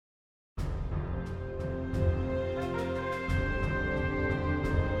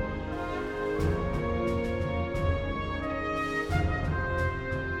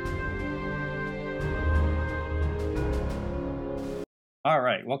All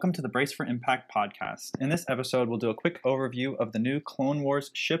right, welcome to the Brace for Impact podcast. In this episode, we'll do a quick overview of the new Clone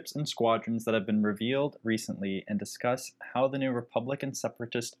Wars ships and squadrons that have been revealed recently and discuss how the new Republic and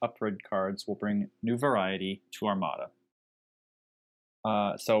Separatist upgrade cards will bring new variety to Armada.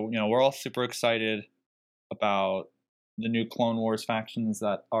 We're all super excited about the new Clone Wars factions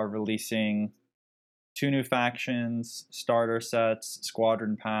that are releasing 2 new factions, starter sets,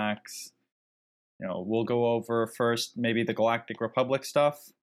 squadron packs. We'll go over first maybe the Galactic Republic stuff.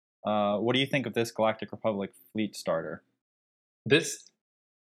 What do you think of this Galactic Republic fleet starter? The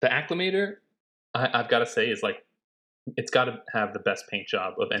Acclimator, I've got to say, is it's got to have the best paint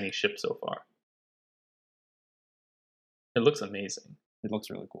job of any ship so far. It looks amazing. It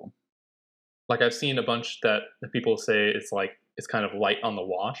looks really cool. I've seen a bunch that people say it's kind of light on the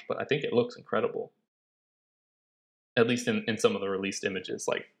wash, but I think it looks incredible. At least in some of the released images,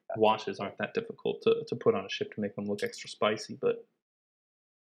 washes aren't that difficult to put on a ship to make them look extra spicy, but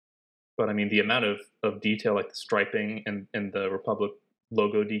I mean the amount of detail, like the striping and the Republic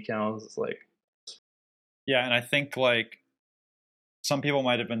logo decals, is yeah. And I think some people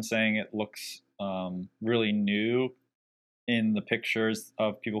might have been saying it looks really new in the pictures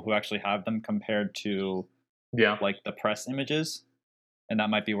of people who actually have them compared to the press images, and that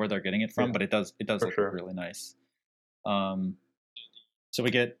might be where they're getting it from. Yeah. But it does look really nice. So we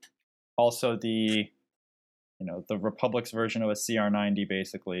get also the Republic's version of a CR90,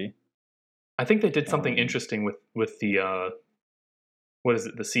 basically. I think they did something interesting with the what is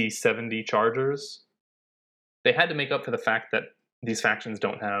it, the C70 Chargers. They had to make up for the fact that these factions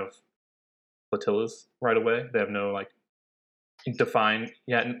don't have flotillas right away. They have no defined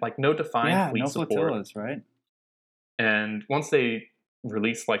fleet support. Flotillas, right? And once they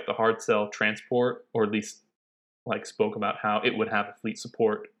released the hard cell transport, or at least spoke about how it would have a fleet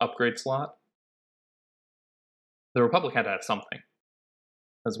support upgrade slot, the Republic had to have something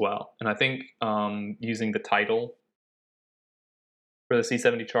as well. And I think using the title for the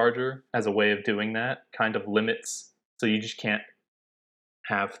C70 Charger as a way of doing that kind of limits, so you just can't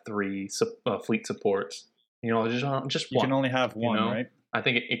have 3 fleet supports. Just you one. You can only have one, right? I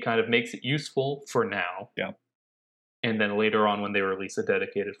think it kind of makes it useful for now. Yeah. And then later on, when they release a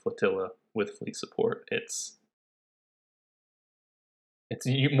dedicated flotilla with fleet support, it's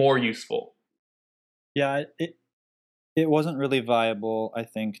more useful. Yeah, it wasn't really viable, I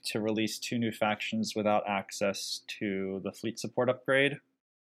think, to release 2 new factions without access to the fleet support upgrade.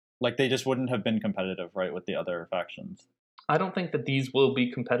 They just wouldn't have been competitive, right, with the other factions. I don't think that these will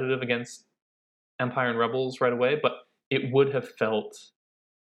be competitive against Empire and Rebels right away, but it would have felt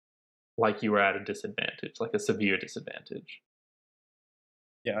like you were at a disadvantage, a severe disadvantage.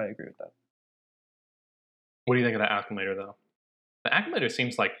 Yeah, I agree with that. What do you think of the Acclimator, though? The Acclimator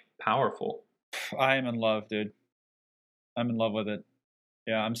seems powerful. I am in love, dude. I'm in love with it.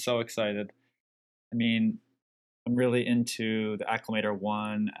 Yeah, I'm so excited. I mean, I'm really into the Acclimator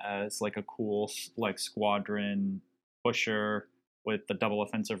 1 as a cool squadron pusher with the double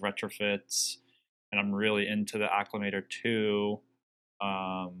offensive retrofits, and I'm really into the Acclimator 2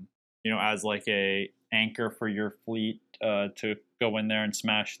 as a anchor for your fleet to go in there and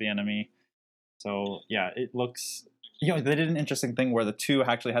smash the enemy. So yeah, it looks, they did an interesting thing where the 2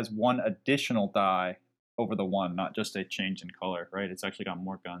 actually has 1 additional die over the 1, not just a change in color, right? It's actually got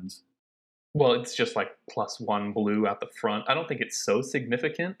more guns. Well, it's just +1 blue out the front. I don't think it's so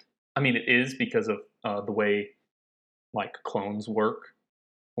significant. I mean, it is because of the way clones work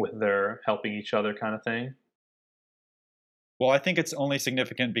with their helping each other kind of thing. Well, I think it's only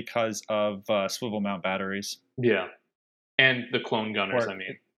significant because of swivel mount batteries. Yeah, and the clone gunners,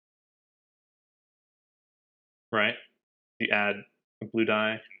 right? You add a blue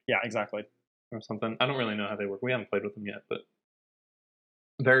die. Yeah, exactly. Or something. I don't really know how they work. We haven't played with them yet, but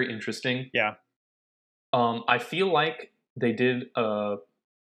very interesting. Yeah. I feel like they did a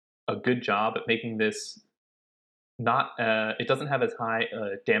good job at making this not. It doesn't have as high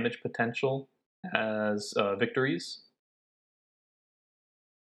damage potential as Victories,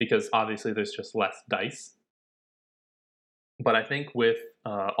 because obviously there's just less dice. But I think with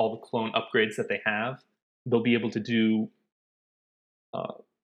all the clone upgrades that they have, they'll be able to do.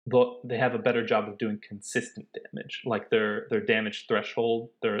 They have a better job of doing consistent damage. Their damage threshold,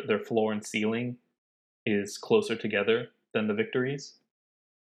 their floor and ceiling is closer together than the Victories.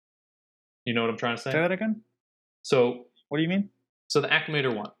 You know what I'm trying to say? Say that again? So what do you mean? So the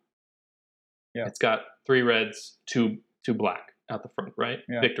Acclimator 1. Yeah. It's got 3 reds, 2 black out the front, right?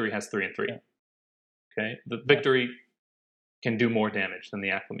 Yeah. Victory has 3 and 3. Yeah. Okay. The Victory can do more damage than the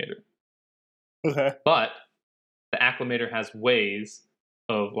Acclimator. Okay. But the Acclimator has ways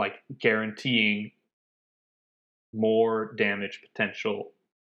of guaranteeing more damage potential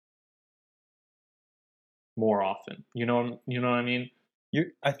more often. You know what I mean?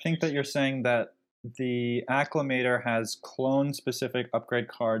 I think that you're saying that the Acclimator has clone-specific upgrade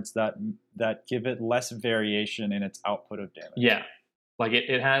cards that give it less variation in its output of damage. Yeah. Like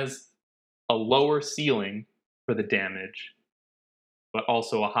it has a lower ceiling for the damage, but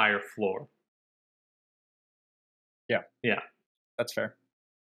also a higher floor. Yeah. Yeah. That's fair.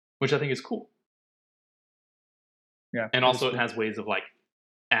 Which I think is cool. Yeah. And also it has ways of like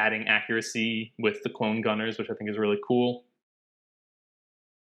adding accuracy with the clone gunners, which I think is really cool.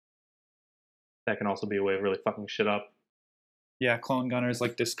 That can also be a way of really fucking shit up. Yeah, clone gunners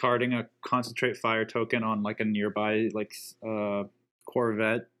like discarding a concentrate fire token on like a nearby like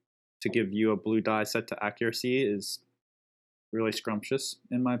Corvette to give you a blue die set to accuracy is really scrumptious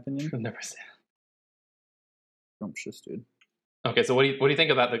in my opinion. I've never seen it. Scrumptious, dude. Okay, so what do you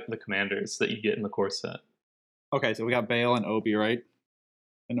think about the commanders that you get in the core set? Okay, so we got Bale and Obi, right?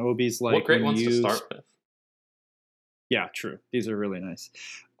 And Obi's like what great ones to start with. Yeah, true. These are really nice.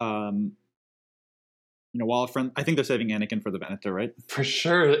 While I think they're saving Anakin for the Venator, right? For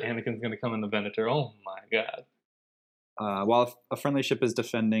sure, Anakin's going to come in the Venator. Oh my god. While a friendly ship is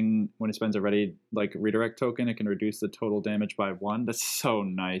defending when it spends a ready like redirect token, it can reduce the total damage by 1. That's so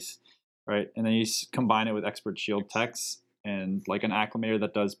nice, right? And then you combine it with expert shield techs, and like an Acclimator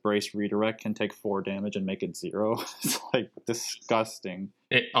that does brace redirect can take 4 damage and make it 0. It's like disgusting.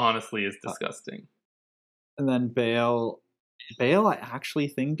 It honestly is disgusting. And then Bale, I actually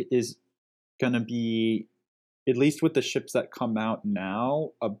think is gonna be, at least with the ships that come out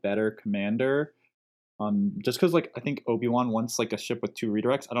now, a better commander. Just because like I think Obi-Wan wants like a ship with 2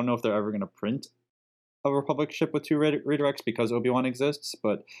 redirects. I don't know if they're ever gonna print a Republic ship with 2 redirects because Obi-Wan exists,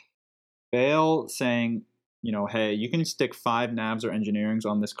 but Bale saying, hey, you can stick 5 navs or engineerings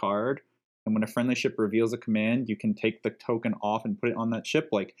on this card, and when a friendly ship reveals a command, you can take the token off and put it on that ship.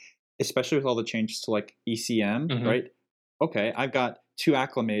 Like, especially with all the changes to like ECM, right? Okay, I've got 2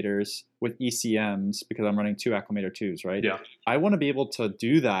 Acclimators with ECMs because I'm running 2 Acclimator 2s, right? Yeah. I want to be able to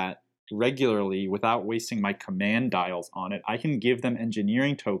do that regularly without wasting my command dials on it. I can give them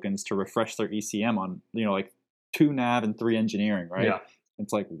engineering tokens to refresh their ECM on, like 2 nav and 3 engineering, right? Yeah.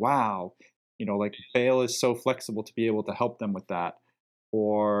 It's like, wow, like Bale is so flexible to be able to help them with that.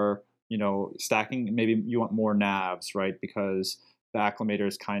 Or, stacking, maybe you want more navs, right? Because the Acclimator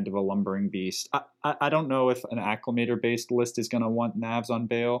is kind of a lumbering beast. I don't know if an Acclimator-based list is going to want navs on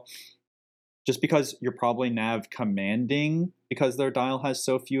Bale, just because you're probably nav commanding because their dial has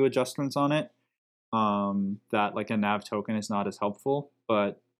so few adjustments on it, that like a nav token is not as helpful.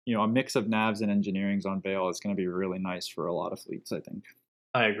 But, a mix of navs and engineerings on Bale is going to be really nice for a lot of fleets, I think.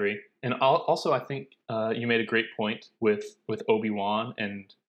 I agree. And also I think you made a great point with Obi-Wan,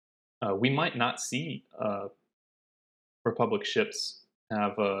 and we might not see Republic ships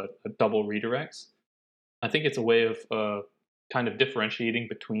have double redirects. I think it's a way of kind of differentiating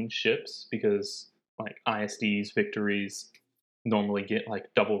between ships, because like ISDs, victories normally get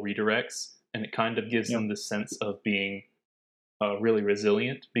like double redirects, and it kind of gives them the sense of being really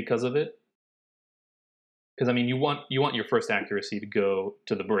resilient because of it. Because I mean, you want your first accuracy to go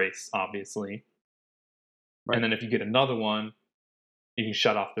to the brace, obviously, right. And then if you get another one, you can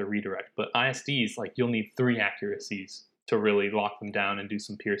shut off their redirect. But ISDs, like, you'll need 3 accuracies to really lock them down and do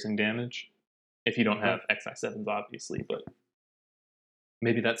some piercing damage. If you don't have XI7s, obviously, but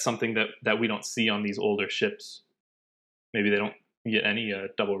maybe that's something that we don't see on these older ships. Maybe they don't get any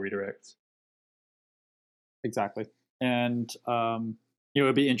double redirects. Exactly, and it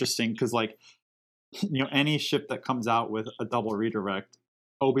would be interesting because like. Any ship that comes out with a double redirect,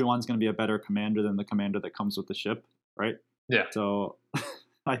 Obi-Wan's going to be a better commander than the commander that comes with the ship, right? Yeah. So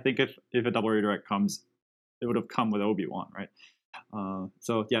I think if a double redirect comes, it would have come with Obi-Wan, right?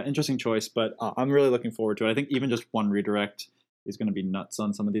 So yeah, interesting choice, but I'm really looking forward to it. I think even just 1 redirect is going to be nuts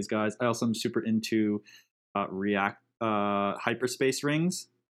on some of these guys. I also am super into hyperspace rings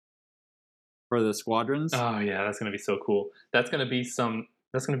for the squadrons. Oh yeah, that's going to be so cool. That's going to be some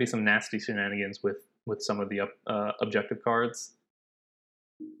nasty shenanigans with some of the objective cards.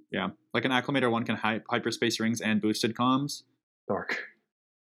 Yeah, like an Acclimator 1 can hyperspace rings and boosted comms. Dark.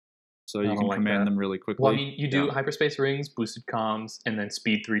 So you can command them really quickly. Well, I mean, you do hyperspace rings, boosted comms, and then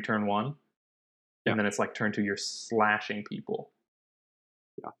speed 3 turn 1. And then it's like turn 2, you're slashing people.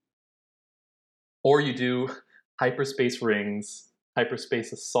 Yeah. Or you do hyperspace rings,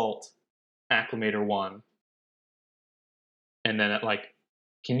 hyperspace assault, Acclimator 1. And then it like,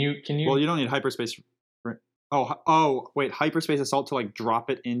 can you? Well, you don't need hyperspace. Oh, wait, hyperspace assault to like drop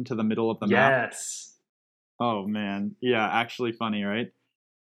it into the middle of the map. Yes. Oh man, yeah, actually funny, right?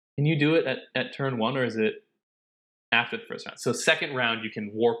 Can you do it at turn 1, or is it after the first round. So second round, you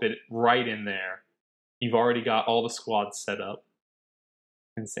can warp it right in there. You've already got all the squads set up.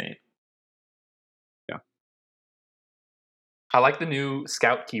 Insane. Yeah. I like the new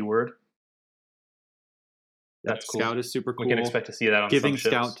scout keyword. That's cool. Scout is super cool. We can expect to see that on Giving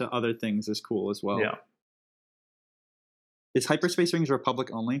some ships. scout to other things is cool as well. Yeah. Is Hyperspace Wings Republic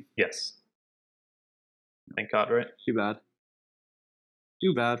only? Yes. Thank God, right? Too bad.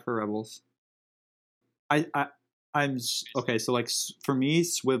 Too bad for Rebels. I'm okay. So like for me,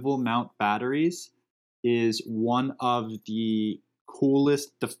 swivel mount batteries is one of the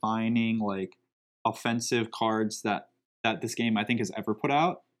coolest defining like offensive cards that this game I think has ever put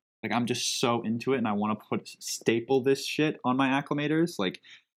out. Like I'm just so into it, and I want to staple this shit on my acclimators. Like,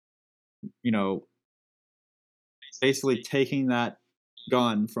 you know, basically taking that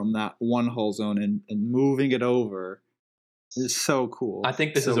gun from that one hull zone and moving it over is so cool. I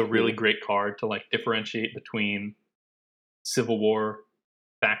think this is a really great card to like differentiate between Civil War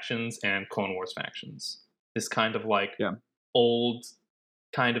factions and Clone Wars factions. This kind of like old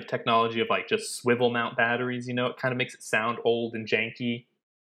kind of technology of like just swivel mount batteries, you know, it kind of makes it sound old and janky.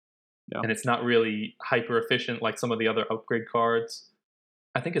 Yeah. And it's not really hyper efficient like some of the other upgrade cards.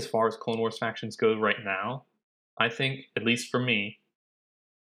 I think as far as Clone Wars factions go right now, I think, at least for me,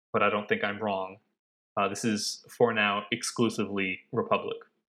 but I don't think I'm wrong, this is, for now, exclusively Republic.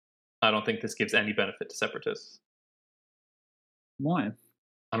 I don't think this gives any benefit to Separatists. Why?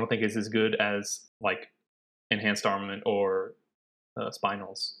 I don't think it's as good as, like, Enhanced Armament or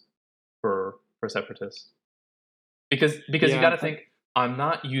Spinals for Separatists. Because you gotta think, I'm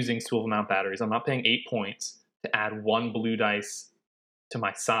not using swivel mount batteries. I'm not paying 8 points to add 1 blue dice to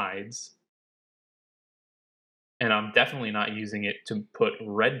my sides. And I'm definitely not using it to put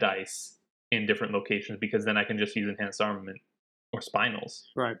red dice in different locations, because then I can just use Enhanced Armament or Spinals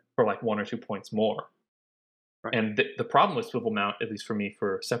for like 1 or 2 points more. Right. And the problem with swivel mount, at least for me,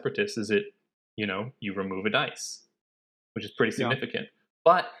 for Separatists, is you remove a dice, which is pretty significant. Yeah.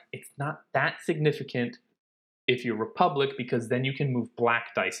 But it's not that significant if you're Republic, because then you can move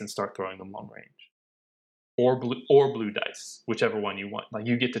black dice and start throwing them long range. Or blue dice, whichever one you want. Like,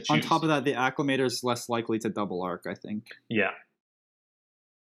 you get to choose. On top of that, the Acclimator is less likely to double arc, I think. Yeah.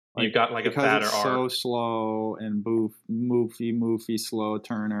 You've got like a fatter arc. Because it's so slow and moofy, slow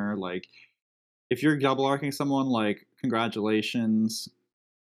turner. Like, if you're double arcing someone, like, congratulations,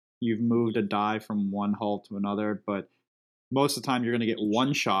 you've moved a die from one hull to another. But most of the time, you're going to get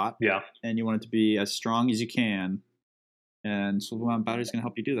one shot. Yeah. And you want it to be as strong as you can. And swivel mount battery is going to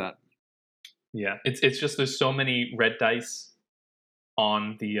help you do that. Yeah, it's just there's so many red dice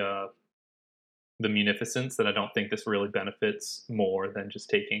on the Munificence that I don't think this really benefits more than just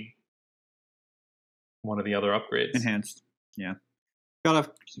taking one of the other upgrades. Enhanced, yeah.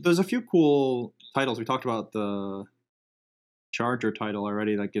 There's a few cool titles. We talked about the Charger title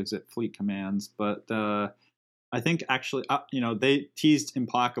already that gives it fleet commands, but I think actually, they teased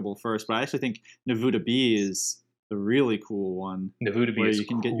Implacable first, but I actually think Navuta B is the really cool one. Navuta B is you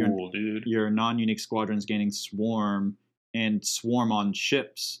can cool, get your non-unique squadrons gaining swarm and swarm on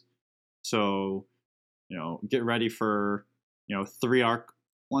ships. So, get ready for 3 arc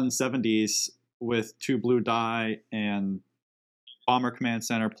 170s with 2 blue die and Bomber Command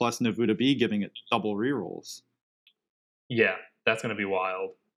Center plus Navuta B giving it double rerolls. Yeah, that's going to be wild.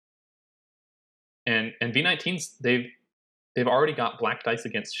 And V19s, they've already got black dice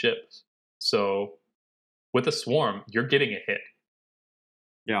against ships, so with a swarm, you're getting a hit.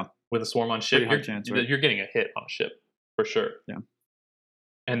 Yeah. With a swarm on ship, you're getting a hit on a ship, for sure. Yeah.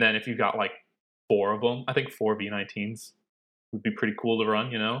 And then if you got like 4 of them, I think 4 V19s would be pretty cool to run,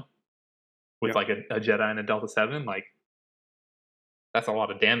 with like a Jedi and a Delta 7. Like, that's a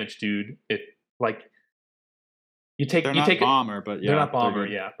lot of damage, dude. If like they're not bomber, but they're not bomber,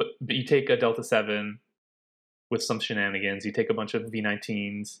 yeah. But you take a Delta 7 with some shenanigans, you take a bunch of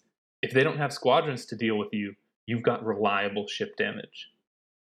V19s. If they don't have squadrons to deal with you, you've got reliable ship damage.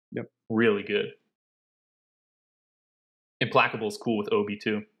 Yep. Really good. Implacable is cool with Obi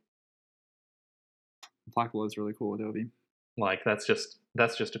too. Implacable is really cool with Obi. Like, that's just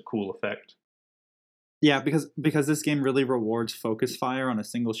a cool effect. Yeah, because this game really rewards focus fire on a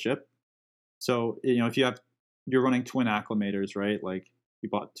single ship. So, if you're running twin acclimators, right? Like, you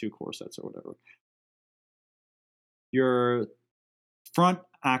bought 2 core sets or whatever. Your front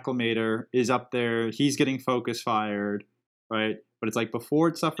acclimator is up there. He's getting focus fired, right? But it's like before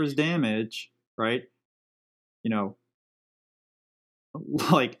it suffers damage, right?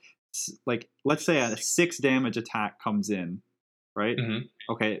 Like let's say a 6 damage attack comes in, right?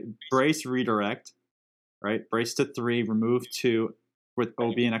 Mm-hmm. Okay, brace redirect, right? Brace to 3, remove 2 with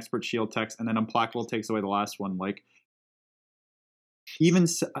OB and expert shield text, and then Implacable takes away the last one. Like, even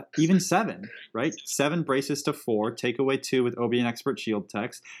 7, right? 7 braces to 4, take away 2 with OB and Expert Shield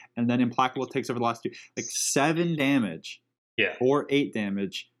text, and then Implacable takes over the last 2. Like 7 damage, Yeah. or 8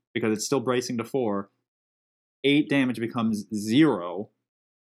 damage, because it's still bracing to 4. 8 damage becomes 0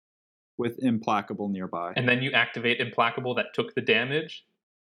 with Implacable nearby. And then you activate Implacable that took the damage,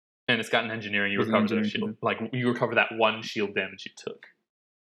 and it's got an engineering. You With an recover their engineering shield. Like, you recover that 1 shield damage you took.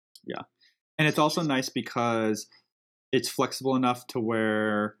 Yeah. And it's also nice because it's flexible enough to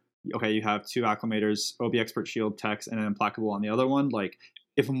where, okay, you have 2 Acclimators, OB Expert Shield text, and an Implacable on the other one. Like,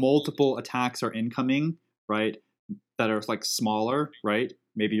 if multiple attacks are incoming, right, that are like smaller, right,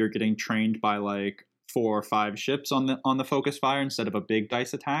 maybe you're getting trained by like 4 or 5 ships on the focus fire instead of a big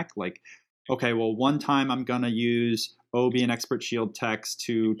dice attack. Like, okay, well, one time I'm gonna use OB and Expert Shield text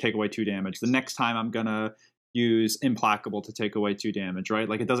to take away 2 damage. The next time I'm gonna use Implacable to take away 2 damage, right?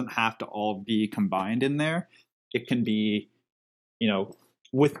 Like, it doesn't have to all be combined in there. It can be,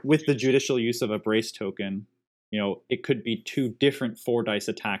 with the judicial use of a brace token, it could be 2 different 4 dice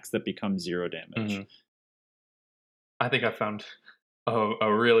attacks that become 0 damage. Mm-hmm. I think I found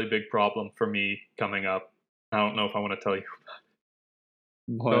a really big problem for me coming up. I don't know if I want to tell you.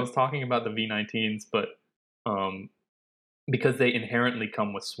 What? I was talking about the V19s, but because they inherently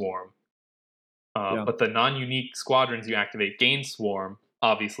come with Swarm. Yeah. But the non-unique squadrons you activate gain Swarm.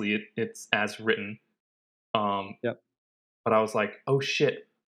 Obviously, it's as written. Yep. But I was like, oh shit,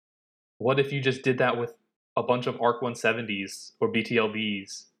 what if you just did that with a bunch of ARC 170s or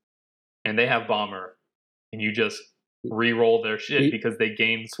BTLBs, and they have Bomber, and you just re-roll their shit because they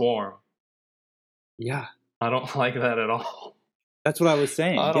gain Swarm? Yeah. I don't like that at all. That's what I was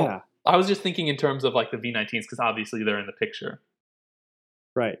saying, yeah. I was just thinking in terms of like the V19s, because obviously they're in the picture.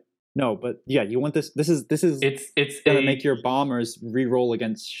 Right. No, but yeah, you want this is it's gonna make your bombers re-roll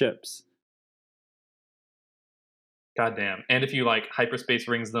against ships. Goddamn. And if you like hyperspace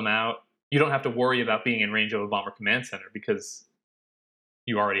rings them out, you don't have to worry about being in range of a bomber command center because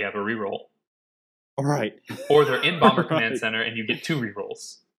you already have a reroll. All right. Or they're in bomber command center and you get 2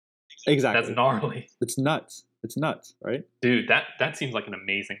 rerolls. Exactly. That's gnarly. It's nuts. It's nuts, right? Dude, that seems like an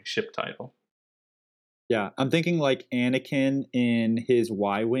amazing ship title. Yeah, I'm thinking like Anakin in his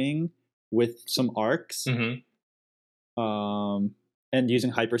Y-wing with some arcs. Mm-hmm. And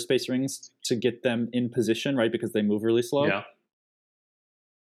using hyperspace rings to get them in position, right? Because they move really slow. Yeah.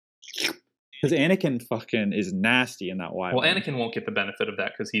 Because Anakin fucking is nasty in that Y-wing. Well, Anakin won't get the benefit of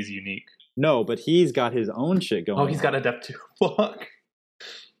that because he's unique. No, but he's got his own shit going on. Oh, he's got a depth 2. Fuck.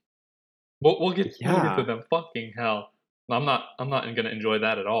 We'll get to them. Fucking hell. I'm not gonna enjoy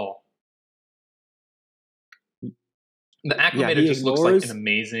that at all. The Acclimator just looks like an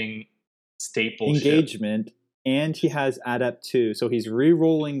amazing staple engagement, ship. And he has Adept 2, so he's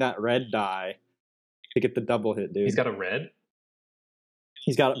re-rolling that red die to get the double hit, dude. He's got a red?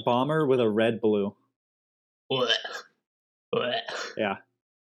 He's got a bomber with a red blue. Yeah.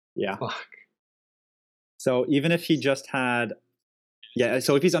 Yeah. Fuck. So even if he just had... Yeah,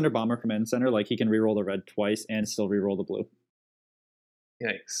 so if he's under Bomber Command Center, like, he can re-roll the red twice and still re-roll the blue.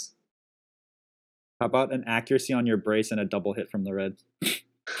 Yikes. How about an accuracy on your brace and a double hit from the red?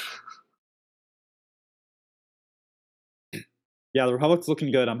 Yeah, the Republic's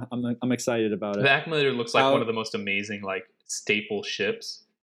looking good. I'm excited about it. The Acclimator looks like one of the most amazing, like, staple ships.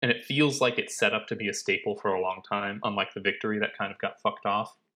 And it feels like it's set up to be a staple for a long time, unlike the Victory that kind of got fucked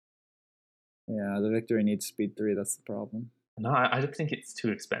off. Yeah, the Victory needs speed 3. That's the problem. No, I just think it's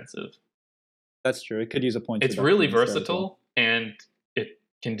too expensive. That's true. It could use a point. It's really versatile, and it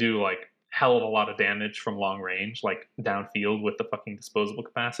can do, like, hell of a lot of damage from long range, like, downfield with the fucking disposable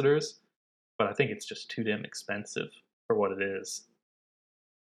capacitors. But I think it's just too damn expensive for what it is.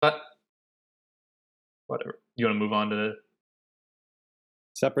 But whatever. You want to move on to the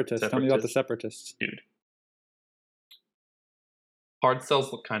Separatists. Tell me about the Separatists. Dude. Hard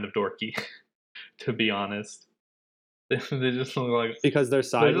cells look kind of dorky, to be honest. They just look like... Because they're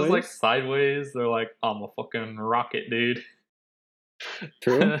sideways? They're just like sideways. They're like, I'm a fucking rocket, dude.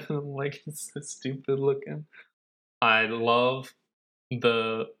 True. Like, it's so stupid looking. I love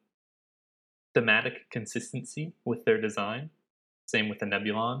the thematic consistency with their design. Same with the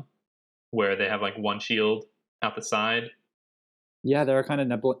Nebulon, where they have like one shield out the side. Yeah, they're kind of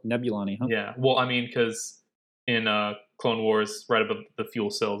Nebulon-y, huh? Yeah, well, I mean, because in Clone Wars, right above the fuel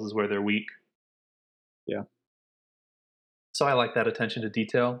cells is where they're weak. Yeah. So I like that attention to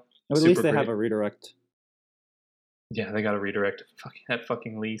detail. At least they have a redirect. Yeah, they got a redirect at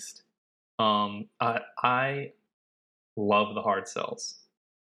fucking least. I love the hard cells.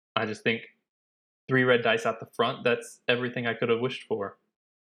 I just think 3 red dice out the front, that's everything I could have wished for.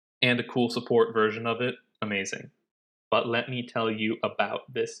 And a cool support version of it, amazing. But let me tell you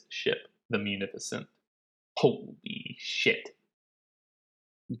about this ship, the Munificent. Holy shit.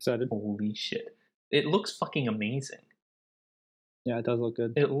 Excited? Holy shit. It looks fucking amazing. Yeah, it does look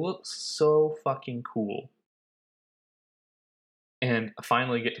good. It looks so fucking cool. And I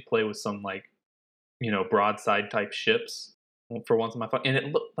finally get to play with some, like, broadside type ships for once in my fun. And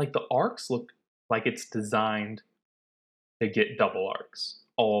it looked like the arcs look like it's designed to get double arcs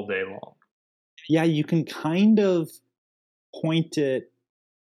all day long. Yeah, you can kind of point it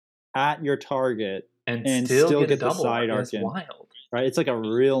at your target and still get the double side arc. arc That's in. wild. Right? It's like a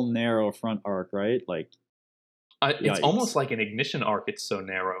real narrow front arc, right? Like, it's yikes. almost like an ignition arc. It's so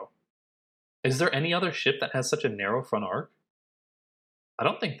narrow. Is there any other ship that has such a narrow front arc? I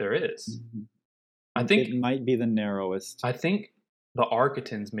don't think there is. Mhm. I think it might be the narrowest. I think the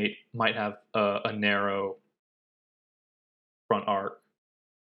Architans might have a narrow front arc.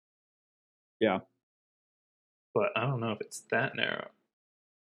 Yeah. But I don't know if it's that narrow.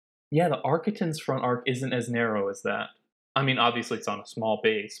 Yeah, the Architans' front arc isn't as narrow as that. I mean, obviously it's on a small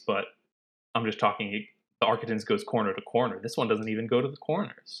base, but I'm just talking, the Architans goes corner to corner. This one doesn't even go to the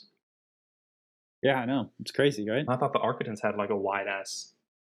corners. Yeah, I know. It's crazy, right? I thought the Architans had like a wide-ass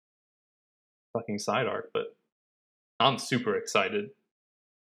fucking side arc, but I'm super excited.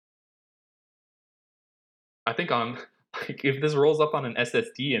 I think like, if this rolls up on an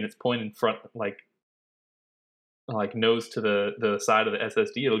SSD and it's pointing front, like nose to the side of the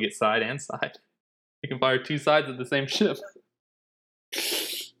SSD, it'll get side and side. You can fire two sides of the same ship.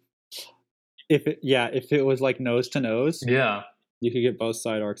 If it was like nose to nose, Yeah, you could get both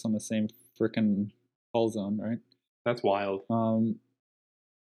side arcs on the same freaking hull zone, right? that's wild.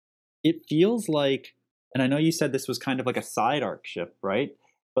 It feels like, and I know you said this was kind of like a side arc ship, right?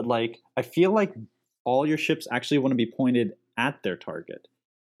 But like, I feel like all your ships actually want to be pointed at their target,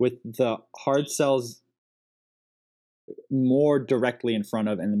 with the hard cells more directly in front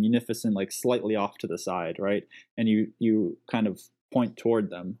of, and the Munificent like slightly off to the side, right? And you kind of point toward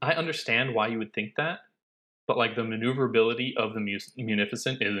them. I understand why you would think that, but like the maneuverability of the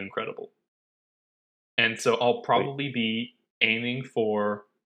Munificent is incredible. And so I'll probably be aiming for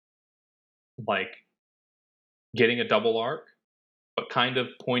like getting a double arc, but kind of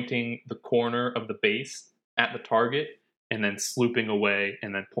pointing the corner of the base at the target and then slooping away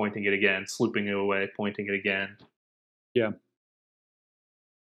and then pointing it again, slooping it away, pointing it again. Yeah.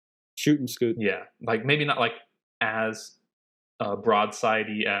 Shoot and scoot. Yeah. Like maybe not like as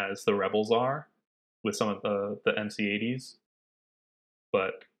broadsidey as the Rebels are with some of the MC-80s,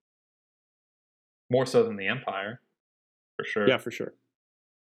 but more so than the Empire, for sure. Yeah, for sure.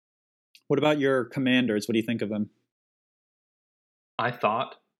 What about your commanders? What do you think of them? I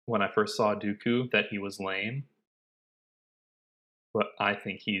thought when I first saw Dooku that he was lame, but I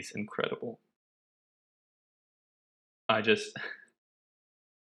think he's incredible. I've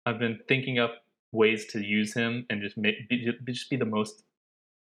been thinking up ways to use him and just be the most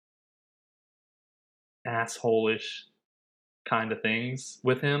asshole-ish kind of things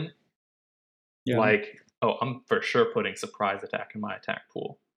with him. Yeah. Like, oh, I'm for sure putting surprise attack in my attack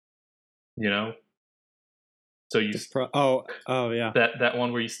pool. So you yeah. that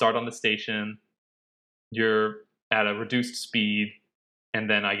one where you start on the station, you're at a reduced speed, and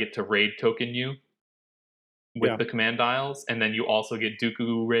then I get to raid token you with the command dials, and then you also get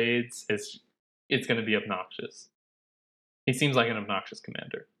Dooku raids. It's going to be obnoxious. He seems like an obnoxious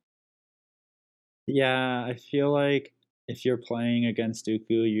commander. Yeah, I feel like if you're playing against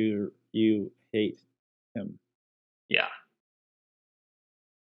Dooku, you hate him. Yeah.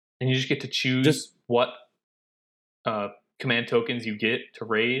 And you just get to choose what command tokens you get to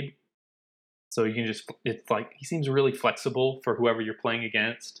raid. So you can it's like, he seems really flexible for whoever you're playing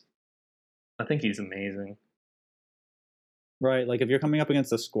against. I think he's amazing. Right, like if you're coming up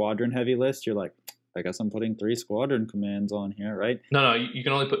against a squadron heavy list, you're like, I guess I'm putting 3 squadron commands on here, right? No, you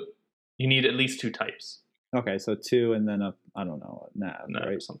can only you need at least 2 types. Okay, so 2 and then I don't know, a nav, Nav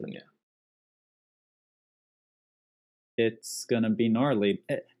right? Or something, yeah. It's gonna be gnarly.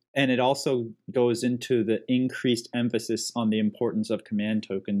 And it also goes into the increased emphasis on the importance of command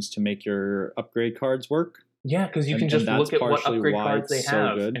tokens to make your upgrade cards work. Yeah, because you can just look at what upgrade cards they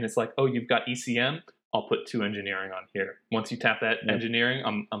have, and it's like, oh, you've got ECM, I'll put 2 engineering on here. Once you tap that engineering,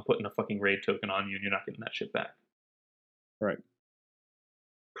 I'm putting a fucking raid token on you, and you're not getting that shit back. Right.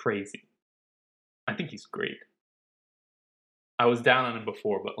 Crazy. I think he's great. I was down on him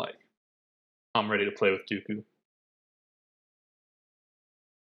before, but like, I'm ready to play with Dooku.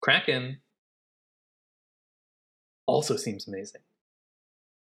 Kraken also seems amazing.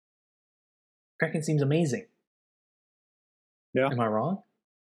 Kraken seems amazing. Yeah. Am I wrong?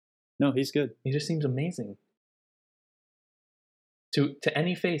 No, he's good. He just seems amazing. To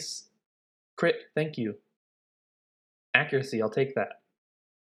any face. Crit, thank you. Accuracy, I'll take that.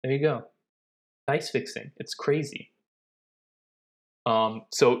 There you go. Dice fixing. It's crazy.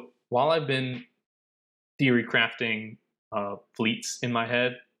 So while I've been theory crafting fleets in my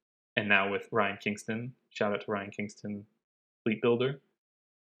head, and now with Ryan Kingston, shout out to Ryan Kingston, Fleet Builder,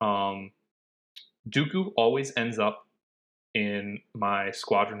 Dooku always ends up in my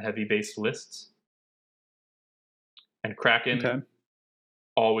squadron heavy based lists, and Kraken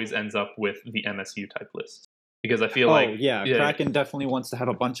always ends up with the MSU type list, because I feel Kraken definitely wants to have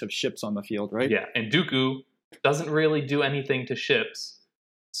a bunch of ships on the field, right? Yeah, and Dooku doesn't really do anything to ships,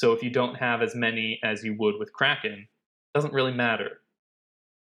 so if you don't have as many as you would with Kraken, it doesn't really matter.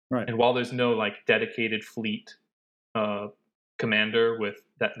 Right. And while there's no like dedicated fleet commander with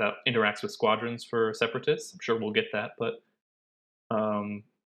that interacts with squadrons for separatists, I'm sure we'll get that, but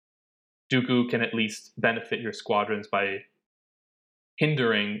Dooku can at least benefit your squadrons by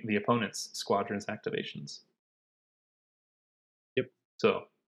hindering the opponent's squadron's activations. Yep. So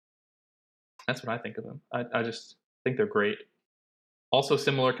that's what I think of them. I just think they're great. Also,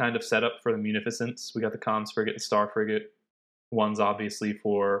 similar kind of setup for the Munificence. We got the Comms Frigate and Star Frigate. One's obviously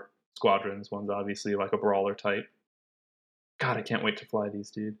for squadrons. One's obviously like a brawler type. God, I can't wait to fly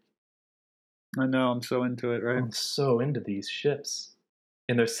these, dude. I know, I'm so into it, right? I'm so into these ships.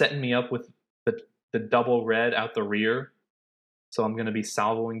 And they're setting me up with the double red out the rear. So I'm going to be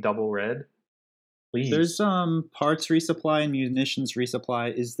salvoing double red. Please. There's parts resupply and munitions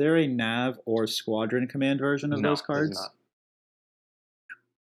resupply. Is there a nav or squadron command version of those cards? Not.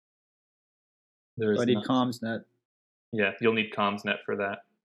 There is I need not. CommsNet. Yeah, you'll need CommsNet for that.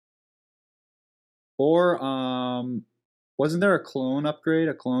 Or wasn't there a clone upgrade,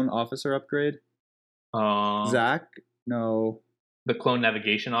 a clone officer upgrade? Zach? No. The clone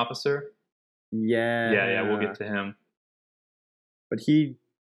navigation officer? Yeah. Yeah, we'll get to him. But he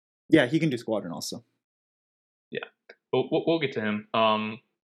can do squadron also. Yeah, we'll get to him. I'm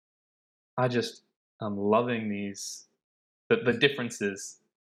loving the differences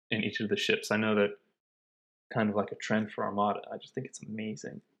in each of the ships. I know that kind of like a trend for Armada. I just think it's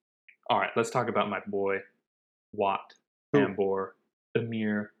amazing. All right, let's talk about my boy, Wat Tambor,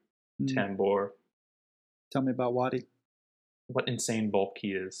 Emir Tambor. Tell me about Wadi. What insane bulk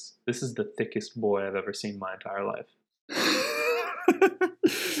he is. This is the thickest boy I've ever seen in my entire life.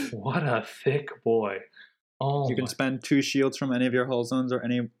 What a thick boy. Oh, you can spend 2 shields from any of your hull zones or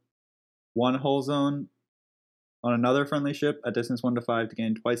any one hull zone on another friendly ship at distance 1 to 5 to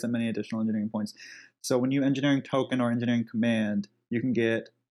gain twice that many additional engineering points. So when you engineering token or engineering command, you can get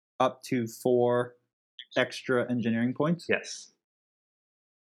up to 4 extra engineering points. Yes.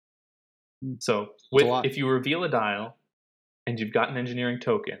 So if you reveal a dial and you've got an engineering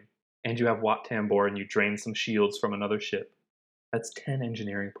token and you have Wat Tambor and you drain some shields from another ship, that's 10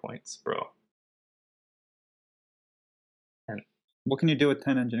 engineering points, bro. And what can you do with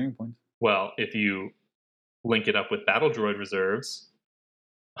 10 engineering points? Well, if you link it up with battle droid reserves,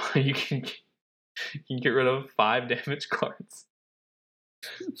 you can get rid of 5 damage cards.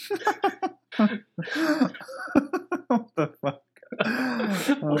 What the fuck?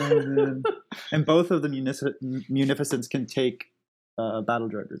 Oh, man. And both of the Munificence can take battle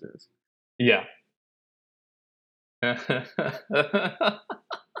droid reserves. Yeah.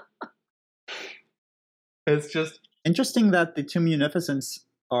 It's just interesting that the 2 Munificence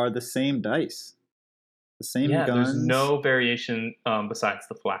are the same dice. The same guns. There's no variation besides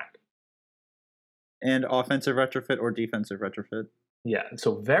the flak. And offensive retrofit or defensive retrofit. Yeah,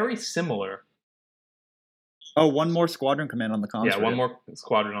 so very similar. Oh, one more squadron command on the comms. Yeah, one more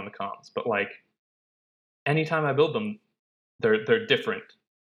squadron on the comms. But like, anytime I build them, they're different.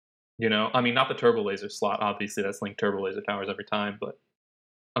 You know, I mean, not the turbo laser slot. Obviously, that's linked turbo laser towers every time. But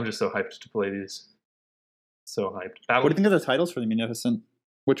I'm just so hyped to play these. So hyped. What do you think of the titles for the Munificent?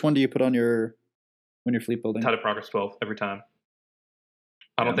 Which one do you put on when you're fleet building? Tide of Progress 12 every time.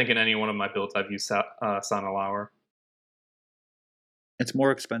 I don't think in any one of my builds I've used Sana Lauer. It's more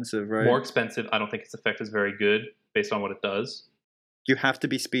expensive, right? More expensive. I don't think its effect is very good based on what it does. You have to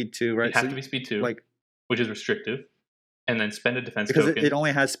be speed 2, right? You have to be speed 2, which is restrictive. And then spend a defense token. Because it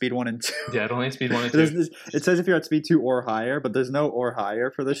only has speed 1 and 2. Yeah, it only has speed 1 and 2. It says if you're at speed 2 or higher, but there's no or higher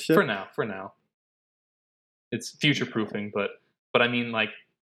for this ship. For now. It's future-proofing, but I mean, like,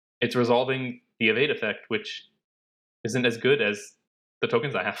 it's resolving the evade effect, which isn't as good as the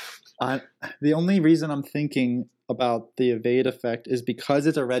tokens I have. The only reason I'm thinking about the evade effect is because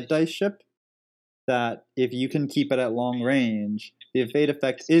it's a red dice ship, that if you can keep it at long range, the evade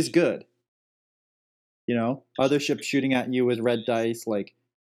effect is good. You know, other ships shooting at you with red dice, like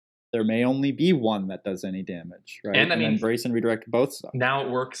there may only be one that does any damage, right? And I mean, then brace and redirect both stuff. Now it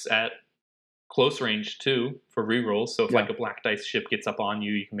works at close range too for rerolls. So if like a black dice ship gets up on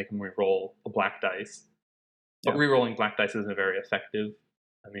you, you can make them reroll a black dice. But rerolling black dice isn't very effective.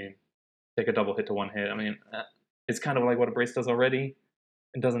 I mean, take a double hit to one hit. I mean, it's kind of like what a brace does already.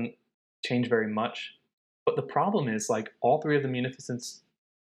 It doesn't change very much. But the problem is, like, all three of the Munificence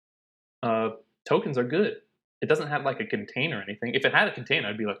tokens are good. It doesn't have like a container or anything. If it had a container,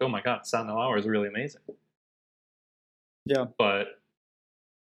 I'd be like, oh my god, Sound No Hour is really amazing. Yeah. But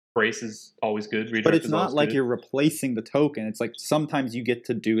brace is always good. Redirect but it's is not like good. You're replacing the token. It's like sometimes you get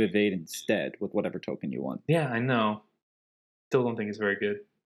to do evade instead with whatever token you want. Yeah, I know. Still don't think it's very good.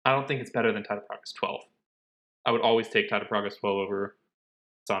 I don't think it's better than Tide of Progress 12. I would always take Tide of Progress 12 over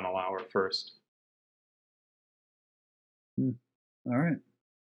Sound No Hour first. All right.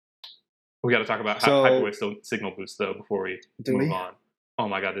 We got to talk about Hyperwave Signal Boost, though, before we move on. Oh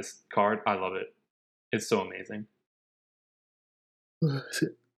my god, this card, I love it. It's so amazing.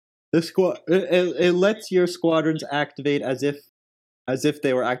 This it lets your squadrons activate as if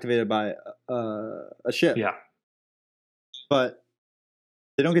they were activated by a ship. Yeah. But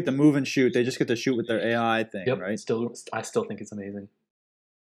they don't get to move and shoot. They just get to shoot with their AI thing, right? I still think it's amazing.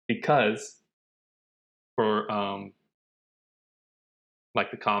 Because for like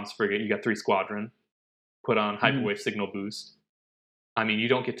the comms frigate, you got 3 squadron, put on Hyperwave Signal Boost. I mean, you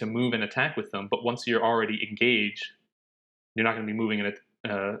don't get to move and attack with them, but once you're already engaged, you're not going to be moving it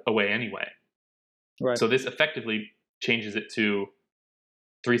away anyway. Right. So this effectively changes it to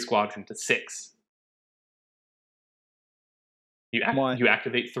 3 squadron to 6. You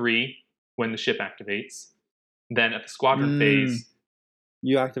activate 3 when the ship activates. Then at the squadron phase,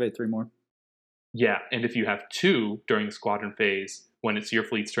 you activate 3 more. Yeah, and if you have 2 during the squadron phase, when it's your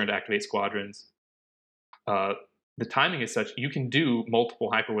fleet's turn to activate squadrons, the timing is such you can do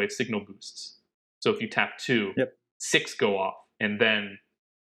multiple Hyperwave Signal Boosts. So if you tap 2, 6 go off, and then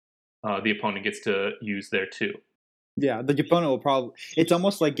the opponent gets to use their 2. Yeah, the opponent will probably. It's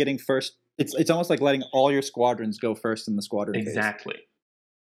almost like getting first. It's almost like letting all your squadrons go first in the squadron phase. Exactly.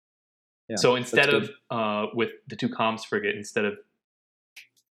 Yeah, so instead of with the 2 comms frigate, instead of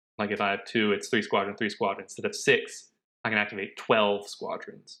like if I have 2, it's 3 squadron, 3 squadron. Instead of 6, I can activate 12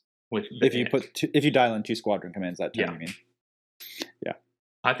 squadrons with if you dial in 2 squadron commands that turn. Yeah. You mean? Yeah.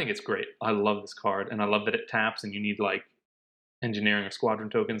 I think it's great. I love this card, and I love that it taps, and you need like engineering or squadron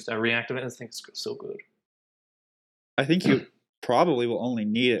tokens to reactivate. I think it's so good. I think you probably will only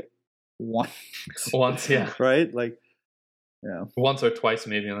need it once. Once, yeah. Right? Like, yeah. Once or twice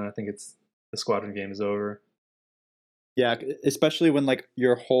maybe, and then I think the squadron game is over. Yeah, especially when like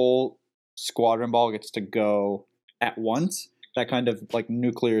your whole squadron ball gets to go at once. That kind of like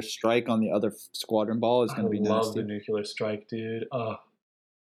nuclear strike on the other squadron ball is going to be nasty. I love the nuclear strike, dude. Oh,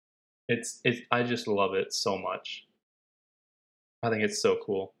 it's I just love it so much. I think it's so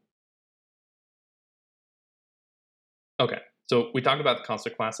cool. Okay, so we talked about the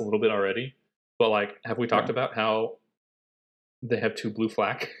Consort class a little bit already, but like, have we talked about how they have 2 blue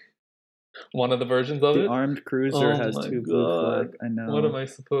flak? One of the versions of it? The armed cruiser has 2 blue flak. I know. What am I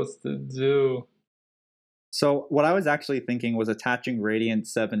supposed to do? So what I was actually thinking was attaching Radiant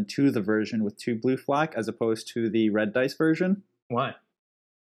 7 to the version with 2 blue flak as opposed to the red dice version. Why?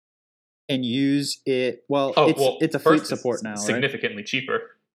 And use it. Well, it's a fleet support now, significantly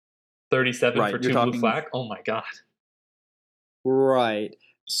cheaper. 37 for 2 blue flak? Oh my god. Right.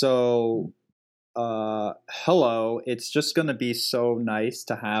 So, hello. It's just going to be so nice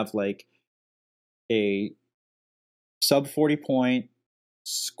to have like a sub 40 point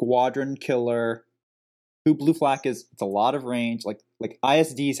squadron killer. 2 blue flak it's a lot of range. Like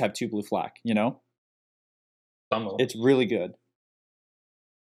ISDs have 2 blue flak, you know? It's really good.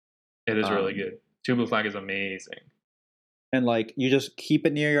 It is really good. 2 blue flak is amazing. And like you just keep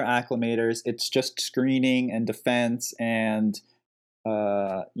it near your acclimators. It's just screening and defense, and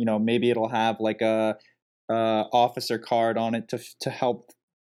maybe it'll have like a officer card on it to help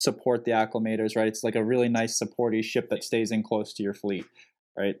support the acclimators, right? It's like a really nice supporty ship that stays in close to your fleet,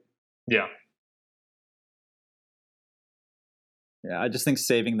 right? Yeah. Yeah, I just think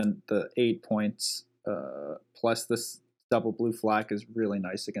saving the 8 points plus this double blue flak is really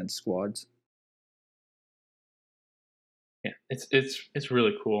nice against squads. Yeah, it's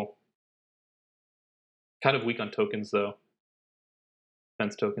really cool. Kind of weak on tokens though.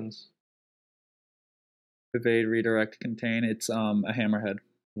 Defense tokens. Evade, redirect, contain. It's a hammerhead.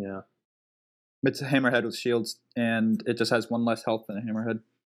 Yeah. It's a hammerhead with shields, and it just has 1 less health than a hammerhead.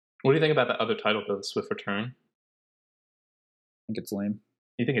 What do you think about that other title though, the Swift Return? I think it's lame.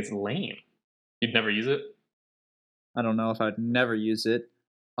 You think it's lame? You'd never use it? I don't know if I'd never use it.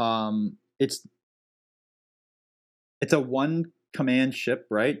 it's a one command ship,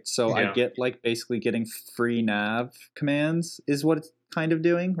 right? So I Yeah. get like basically getting free nav commands is what it's kind of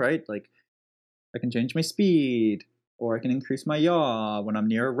doing, right? Like I can change my speed or I can increase my yaw when I'm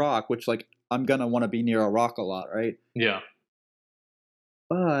near a rock, which like I'm gonna want to be near a rock a lot, right? Yeah.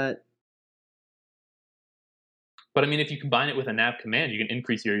 But But I mean, if you combine it with a nav command, you can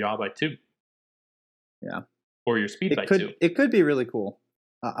increase your yaw by 2. yeah, Or your speed by 2. it could be really cool.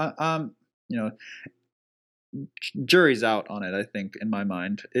 You know, jury's out on it. I think in my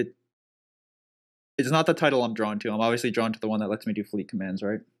mind, it's not the title I'm drawn to. I'm obviously drawn to the one that lets me do fleet commands,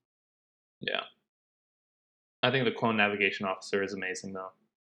 right? Yeah. I think the clone navigation officer is amazing, though.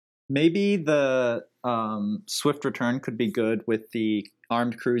 Maybe the swift return could be good with the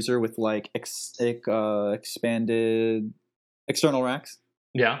armed cruiser with like expanded external racks.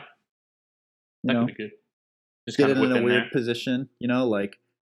 Yeah. That could be good. Just Get kind it of in a whip weird there. position, like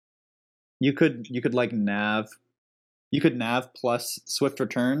you could like nav, plus swift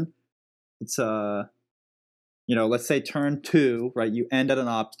return. It's let's say turn 2, right? You end at an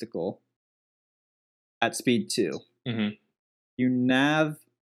obstacle at speed 2. Mm-hmm. You nav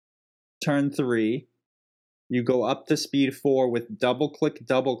turn 3. You go up to speed 4 with double click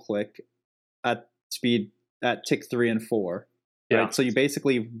at speed at tick 3 and 4. Right. Yeah. So you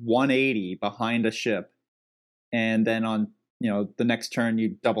basically 180 behind a ship, and then on the next turn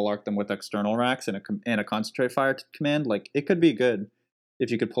you double arc them with external racks and a concentrate fire command. Like it could be good if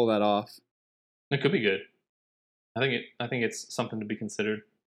you could pull that off. It could be good. I think it's something to be considered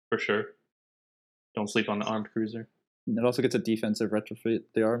for sure. Don't sleep on the armed cruiser. And it also gets a defensive retrofit.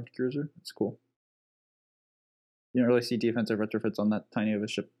 The armed cruiser. It's cool. You don't really see defensive retrofits on that tiny of a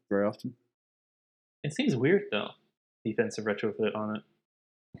ship very often. It seems weird though. Defensive retrofit on it.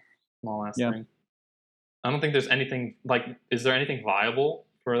 Small ass thing. I don't think there's anything like. Is there anything viable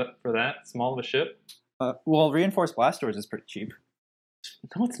for that small of a ship? Well, reinforced blast doors is pretty cheap.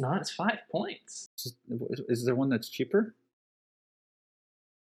 No, it's not. It's 5 points. Is there one that's cheaper?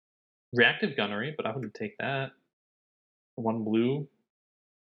 Reactive gunnery, but I wouldn't take that. 1 blue.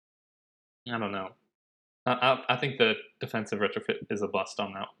 I don't know. I think the defensive retrofit is a bust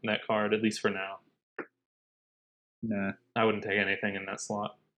on that card, at least for now. Nah. I wouldn't take anything in that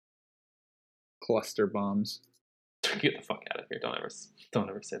slot. Cluster bombs. Get the fuck out of here! Don't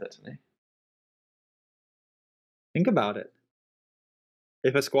ever say that to me. Think about it.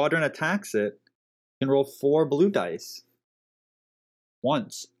 If a squadron attacks it, you can roll 4 blue dice.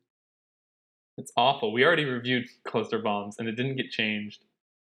 Once. It's awful. We already reviewed cluster bombs, and it didn't get changed.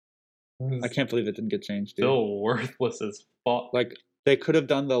 I can't believe it didn't get changed, dude. So worthless as fuck. Like, they could have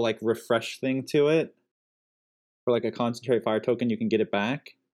done the, like, refresh thing to it. For, like, a concentrate fire token, you can get it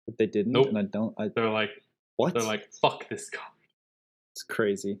back. But they didn't, Nope. and They're like, what? They're like, fuck this card. It's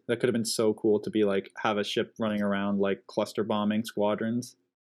crazy. That could have been so cool to be, like, have a ship running around, like, cluster bombing squadrons.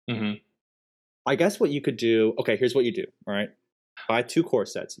 Mm-hmm. I guess what you could do... Okay, here's what you do, all right? Buy 2 core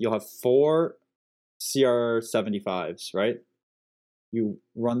sets. You'll have 4 CR-75s, right? You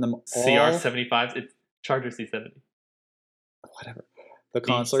run them all... CR-75s? It's Charger C-70. Whatever. The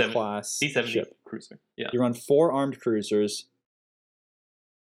consular class C-70 ship. cruiser. Yeah. You run 4 armed cruisers.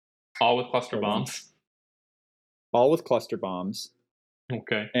 All with cluster bombs. All with cluster bombs.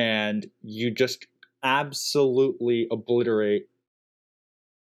 Okay. And you just absolutely obliterate...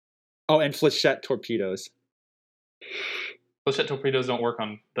 Oh, and flechette torpedoes. Flechette torpedoes don't work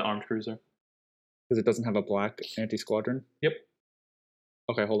on the armed cruiser. Because it doesn't have a black anti-squadron? Yep.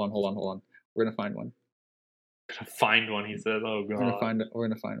 Okay, hold on. We're going to find one. Gonna find one, he says. Oh, God. We're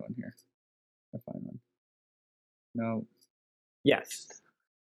going to find one here. Find one. No.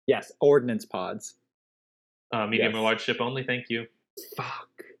 Yes, ordnance pods. Medium or large ship only, thank you.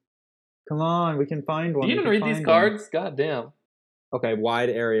 Fuck. Come on, we can find one. Do you even read these cards? God damn. Okay, wide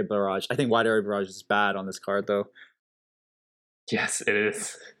area barrage. I think wide area barrage is bad on this card, though. Yes, it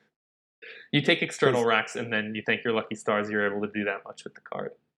is. You take external racks, and then you thank your lucky stars you're able to do that much with the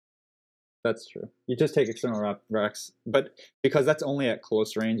card. That's true. You just take external racks, but because that's only at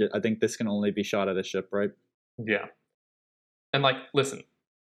close range, I think this can only be shot at a ship, right? Yeah. And, like, listen.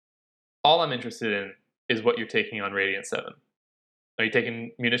 All I'm interested in is what you're taking on Radiant 7. Are you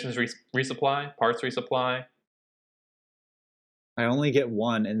taking munitions resupply, parts resupply? I only get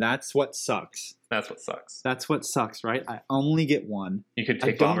 1, and that's what sucks. That's what sucks. That's what sucks, right? I only get 1. You could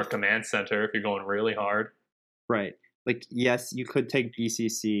take Bomber Command Center if you're going really hard. Right. Like, yes, you could take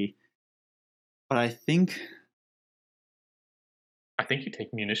BCC, but I think you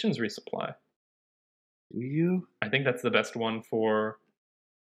take munitions resupply. Do you? I think that's the best one for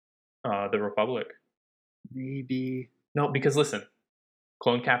the Republic. Maybe. No, because listen,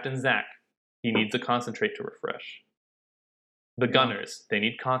 Clone Captain Zack, he needs a concentrate to refresh. The Gunners, they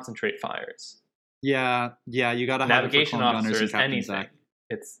need concentrate fires. Yeah, you gotta have Navigation it for Clone Gunners officers, and Captain anything. Zack.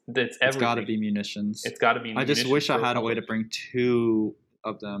 It's everything. It's gotta be munitions. It's gotta be I munitions. just wish I had a way to bring 2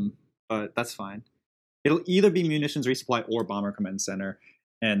 of them, but that's fine. It'll either be munitions resupply or bomber command center,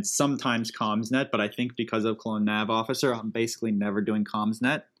 and sometimes comms net. But I think because of Clone Nav Officer, I'm basically never doing comms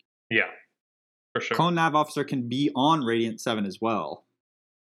net. Yeah, for sure. Clone Nav Officer can be on Radiant 7 as well.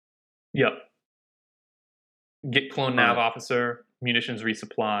 Yep. Get Clone Nav Officer, munitions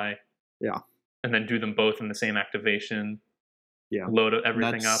resupply. Yeah. And then do them both in the same activation. Yeah. Load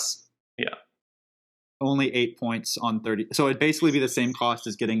everything up. Yeah. Only 8 points on 30. So it'd basically be the same cost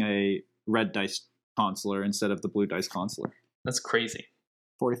as getting a red dice consular instead of the blue dice consular. That's crazy.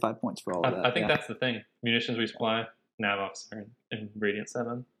 45 points for all of that. I think that's the thing. Munitions resupply, Nav Officer, and Radiant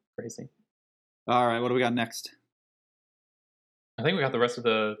 7. Crazy. All right, what do we got next? I think we got the rest of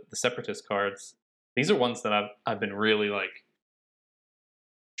the Separatist cards. These are ones that I've been really like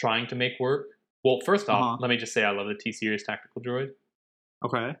trying to make work. Well, first off, let me just say I love the T-Series Tactical Droid.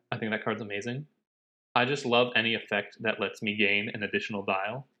 Okay. I think that card's amazing. I just love any effect that lets me gain an additional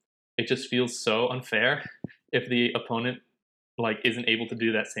dial. It just feels so unfair if the opponent like isn't able to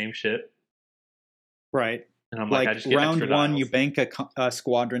do that same shit. Right. And I'm like I just get round 1, dials. you bank a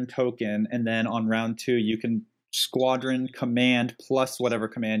squadron token, and then on round 2, you can squadron command plus whatever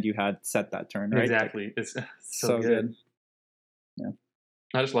command you had set that turn, right? Exactly. It's so good. Yeah.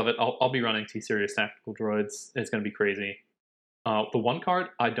 I just love it. I'll be running T-Series Tactical Droids. It's going to be crazy. The one card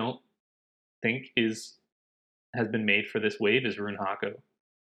I don't think has been made for this wave is Rune Hako.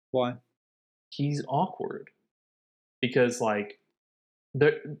 Why? He's awkward. Because, like,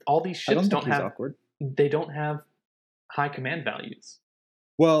 all these ships don't have... awkward. They don't have high command values.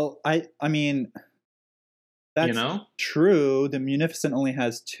 Well, I mean... That's true. The Munificent only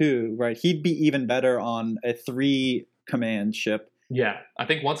has 2, right? He'd be even better on a 3 command ship. Yeah, I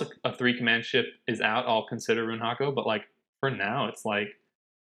think once a 3 command ship is out, I'll consider Rune Hako. But like for now, it's like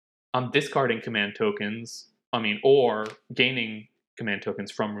I'm discarding command tokens. Or gaining command tokens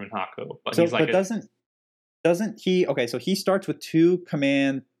from Rune Hako. But so, he's like, doesn't he? Okay, so he starts with 2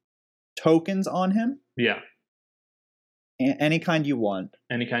 command tokens on him. Yeah. Any kind you want.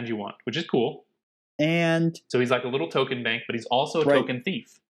 Any kind you want, which is cool. And so he's like a little token bank, but he's also a token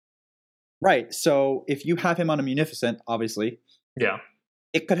thief. Right. So if you have him on a Munificent, obviously,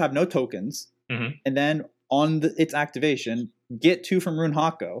 it could have no tokens, and then on its activation, get 2 from Rune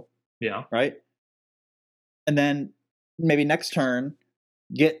Hako. Yeah. Right. And then maybe next turn,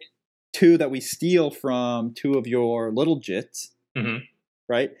 get 2 that we steal from 2 of your little jits.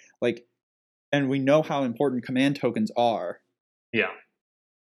 Right. Like, and we know how important command tokens are. Yeah.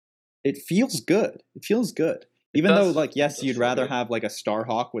 It feels good. Even though, like, yes, you'd rather have like a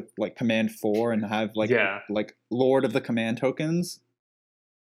Starhawk with like command 4 and have like Lord of the Command tokens.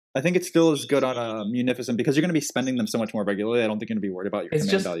 I think it still is good on a Munificent because you're going to be spending them so much more regularly. I don't think you're going to be worried about your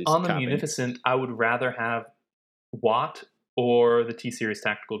command values. On the capping. Munificent, I would rather have Watt or the T-Series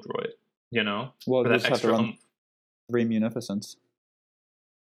Tactical Droid. You know, well, you just have to run 3 Munificents.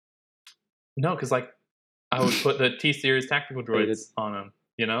 No, because like I would put the T-Series Tactical Droids on them.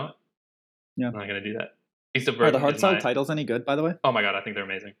 You know? Yeah. I'm not going to do that. Beast of Burden. Are the hard sell titles any good, by the way? Oh my god, I think they're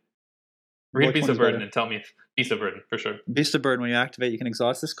amazing. Read Beast of Burden and tell me if Beast of Burden, for sure. Beast of Burden, when you activate, you can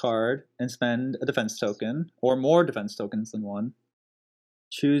exhaust this card and spend a defense token, or more defense tokens than 1.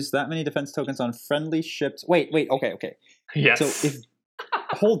 Choose that many defense tokens on friendly ships. Wait, okay. Yes. So if...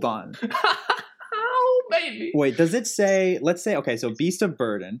 hold on. Oh, baby. Wait, does it say... Let's say, okay, so Beast of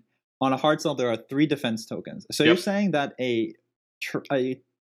Burden, on a hard sell, there are 3 defense tokens. So you're saying that a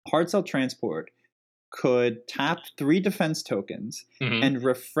hard sell transport could tap 3 defense tokens and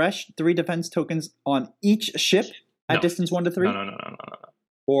refresh 3 defense tokens on each ship at distance 1 to 3? No.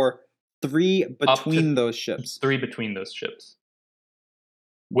 Or 3 between those ships? 3 between those ships.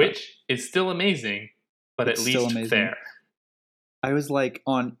 Which is still amazing, but it's at least fair. I was like,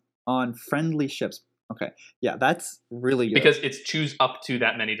 on friendly ships. Okay, yeah, that's really good. Because it's choose up to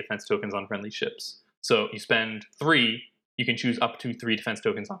that many defense tokens on friendly ships. So you spend 3, you can choose up to 3 defense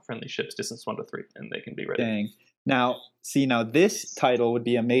tokens on friendly ships, distance 1 to 3, and they can be ready. Dang. Now this title would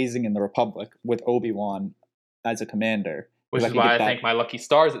be amazing in the Republic with Obi-Wan as a commander. Which is why I think my lucky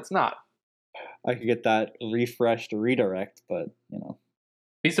stars it's not. I could get that refreshed redirect, but, you know.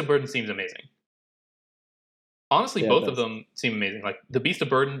 Beast of Burden seems amazing. Honestly, both of them seem amazing. Like, the Beast of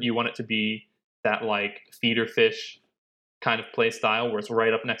Burden, you want it to be that, like, feeder fish kind of play style where it's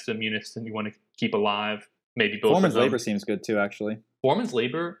right up next to the Munificent you want to keep alive. Maybe both Foreman's of them. Labor seems good too, actually. Foreman's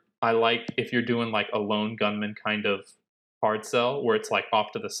Labor, I like if you're doing like a lone gunman kind of hard sell where it's like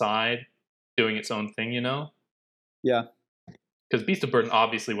off to the side, doing its own thing, you know? Yeah. Because Beast of Burden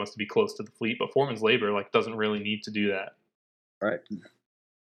obviously wants to be close to the fleet, but Foreman's Labor like doesn't really need to do that. Right.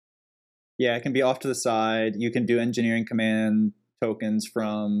 Yeah, it can be off to the side. You can do engineering command tokens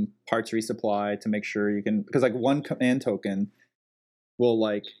from parts resupply to make sure you can, because like one command token will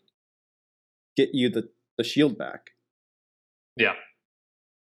like get you the shield back. Yeah.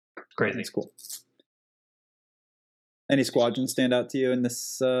 Crazy. That's cool. Any squadrons stand out to you in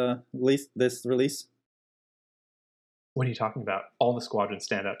this release? What are you talking about? All the squadrons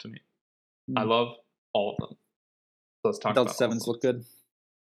stand out to me. I love all of them. So let's talk Delta about Sevens look good.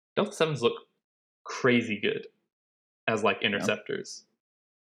 Delta Sevens look crazy good as like interceptors.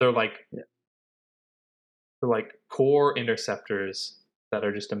 They're like core interceptors that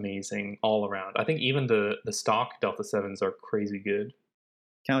are just amazing all around. I think even the stock Delta Sevens are crazy good.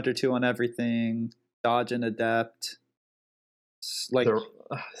 Counter 2 on everything. Dodge and adept. Like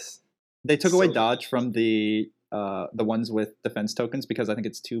they took away dodge from the ones with defense tokens because I think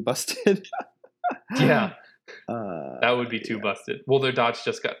it's too busted. Yeah. That would be too busted. Well, their dodge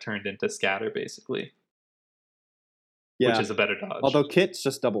just got turned into scatter, basically. Yeah. Which is a better dodge. Although kit's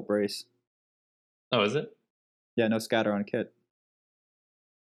just double brace. Oh, is it? Yeah, no scatter on kit.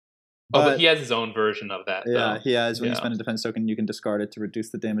 But he has his own version of that. Yeah, though. He has. When you spend a defense token, you can discard it to reduce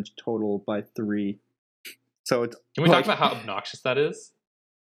the damage total by 3. So it's. Can we talk about how obnoxious that is?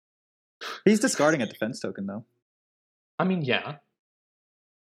 He's discarding a defense token, though. I mean, yeah.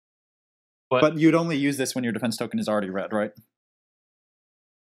 But you'd only use this when your defense token is already red, right?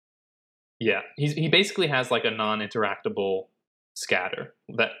 Yeah, he basically has like a non-interactable scatter,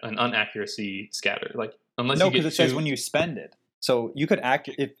 that an unaccuracy scatter. Like unless you get because it says when you spend it. So you could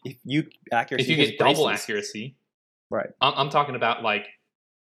if you accuracy. If you get double accuracy, right? I'm talking about like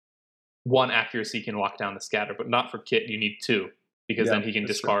one accuracy can lock down the scatter, but not for Kit. You need 2 because then he can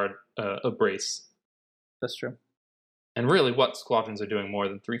discard a brace. That's true. And really, what squadrons are doing more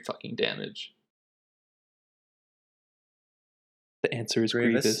than 3 fucking damage? The answer is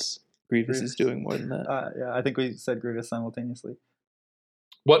Grievous. Grievous is doing more than that. Yeah, I think we said Grievous simultaneously.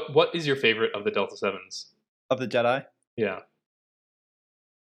 What is your favorite of the Delta Sevens? Of the Jedi? Yeah.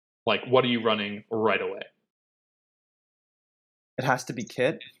 Like, what are you running right away? It has to be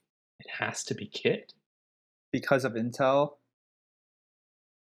Kit. It has to be Kit? Because of Intel?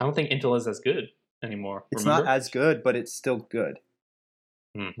 I don't think Intel is as good anymore. It's not as good, but it's still good.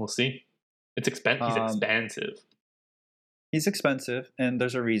 We'll see. He's expensive. He's expensive, and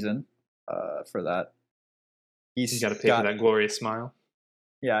there's a reason for that. He's got to pay for that glorious smile.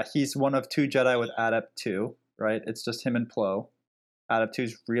 Yeah, he's one of 2 Jedi with Adept 2, right? It's just him and Plo. Adept 2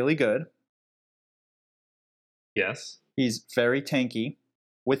 is really good. Yes. He's very tanky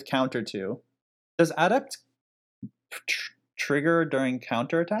with counter 2. Does Adept trigger during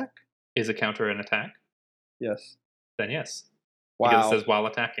counterattack? Is a counter an attack? Yes. Then yes. Wow. Because it says while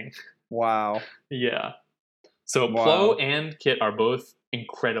attacking. Wow. Yeah. So Plo and Kit are both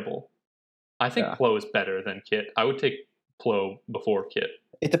incredible. I think Plo is better than Kit. I would take Plo before Kit.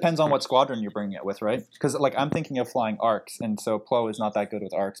 It depends on what squadron you're bringing it with, right? Because like I'm thinking of flying arcs, and so Plo is not that good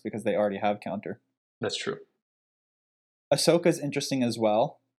with arcs because they already have counter. That's true. Ahsoka's interesting as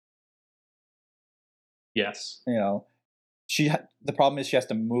well. Yes. You know, the problem is she has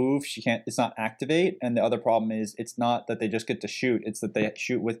to move. She can't. It's not activate, and the other problem is it's not that they just get to shoot. It's that they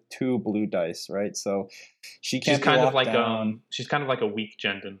shoot with 2 blue dice, right? So she can't. She's kind of like she's kind of like a weak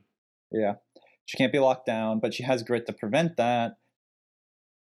Jendon. Yeah, she can't be locked down, but she has grit to prevent that.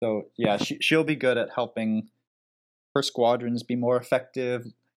 So yeah, she'll be good at helping her squadrons be more effective.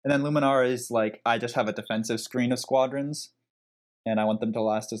 And then Luminara is like, I just have a defensive screen of squadrons, and I want them to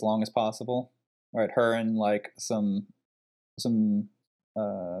last as long as possible. Right, her and like some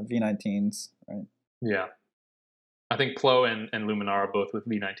V19s, right? Yeah. I think Plo and Luminara both with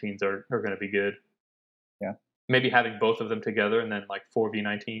V19s are going to be good. Yeah. Maybe having both of them together and then like 4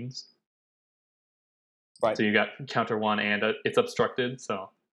 V19s. Right. So you got counter 1 and it's obstructed, so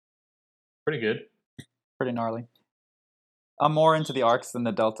pretty good. Pretty gnarly. I'm more into the arcs than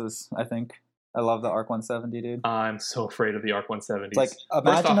the deltas, I think. I love the Arc 170, dude. I'm so afraid of the Arc 170s. It's like,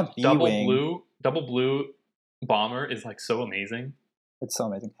 imagine a B-Wing. Double blue bomber is like so amazing. It's so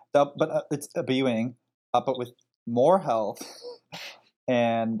amazing. But it's a B-Wing, but with more health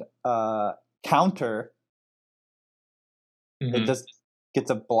and counter. It just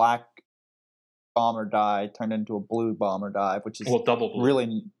gets a black bomber die turned into a blue bomber dive, which is double blue.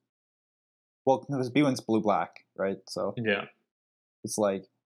 Really well, because B-Wing's blue-black, right? So yeah, it's like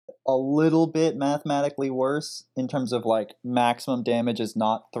a little bit mathematically worse in terms of like maximum damage is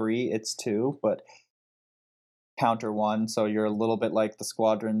not 3, it's 2, but counter 1, so you're a little bit like the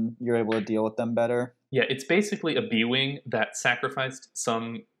squadron. You're able to deal with them better. Yeah, it's basically a B-wing that sacrificed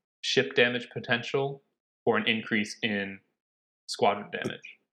some ship damage potential for an increase in squadron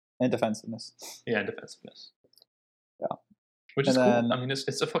damage. And defensiveness. Yeah, and defensiveness. Yeah. Which is And cool. then- I mean,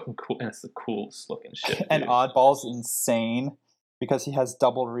 it's a fucking cool, and it's the coolest looking ship. And dude. Oddball's insane because he has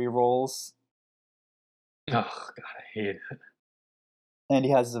double rerolls Oh god, I hate it. and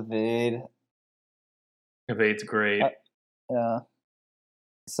he has evade. Evade's great. Yeah.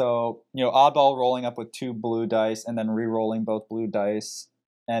 So, Oddball rolling up with 2 blue dice and then re-rolling both blue dice.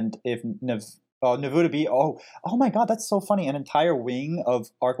 And if Navuta B, oh my god, that's so funny. An entire wing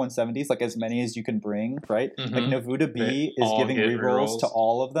of Arc 170s, like as many as you can bring, right? Mhm. Like Navuta B They is all giving get rerolls to rerolls.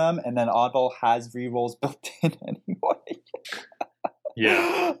 all of them, and then Oddball has rerolls built in anyway.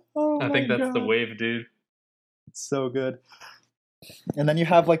 Yeah. Oh I my think that's the God. wave, dude. It's so good. And then you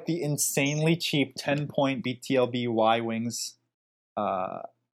have like the insanely cheap 10-point BTLB Y-Wings.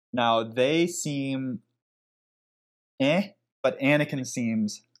 Now they seem but Anakin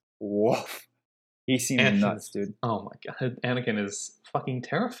seems woof. He seems Anakin's- nuts, dude. Oh my god, Anakin is fucking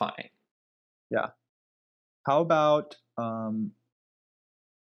terrifying. How about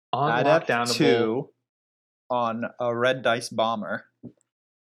Adept Unlockdownable. 2 on a red dice bomber?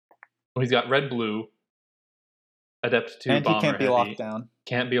 Well, he's got red blue. Adept 2 And bomber he can't be heavy. locked down.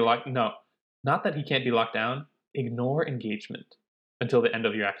 Can't be locked. No, not that he can't be locked down. Ignore engagement until the end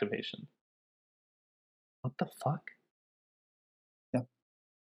of your activation. What the fuck? Yeah.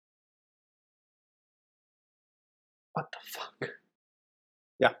 What the fuck?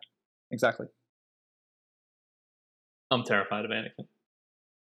 Exactly. I'm terrified of Anakin.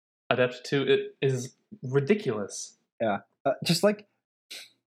 Adept 2 it is ridiculous. Just like,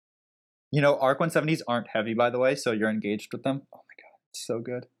 Arc 170s aren't heavy, by the way, so you're engaged with them. Oh my god, it's so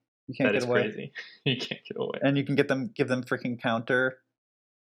good. You can't That get is away. crazy. You can't get away. And you can give them freaking counter.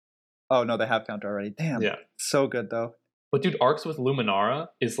 Oh no, they have counter already. Damn. Yeah. So good though. But dude, arcs with Luminara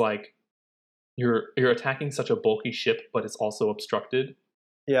is like you're attacking such a bulky ship, but it's also obstructed,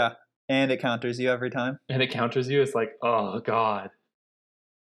 Yeah. And it counters you every time. and it counters you. It's like, oh god,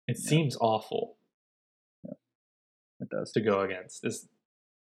 it seems awful It does. to go against. Is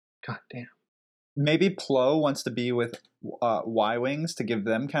god damn. Maybe Plo wants to be with Y-Wings to give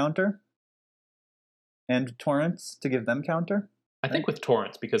them counter. And Torrents to give them counter. I think with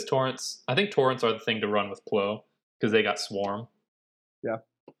Torrents, because I think Torrents are the thing to run with Plo because they got Swarm. Yeah.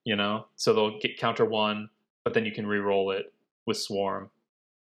 So they'll get counter 1, but then you can re-roll it with Swarm.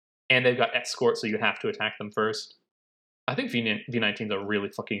 And they've got Escort, so you have to attack them first. I think V19s are really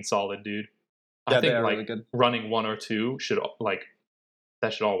fucking solid, dude. Yeah, I think they are like really good. running 1 or 2 should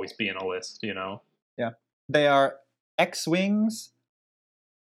always be in a list, They are X-Wings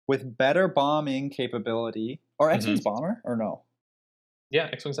with better bombing capability. Or X-Wings bomber? Or no? Yeah,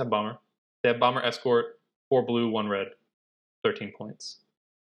 X-Wings have Bomber. They have Bomber Escort, 4 blue, 1 red, 13 points.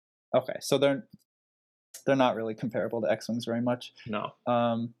 Okay, so they're not really comparable to X-Wings very much. No.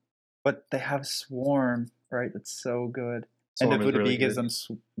 But they have Swarm, right? That's so good. Swarm And is Navuta really B good.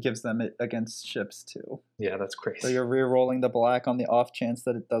 gives them it against ships too. Yeah, that's So crazy. you're re-rolling the black on the off chance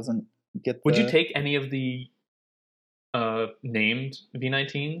that it doesn't get. Would you take any of the named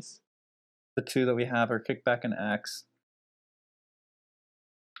V19s? the 2 that we have are Kickback and Axe?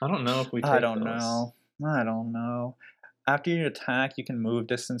 I don't know if we take I don't those. know. After you attack, you can move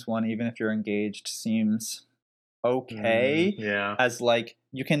distance 1 even if you're engaged. Seems okay. Yeah. As like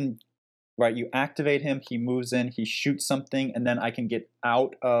you can, right? You activate him. He moves in. He shoots something, and then I can get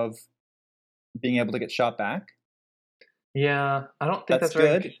out of being able to get shot back. Yeah, I don't think That's that's very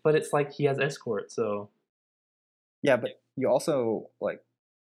good. good. But it's like he has Escort, so... Yeah, but you also like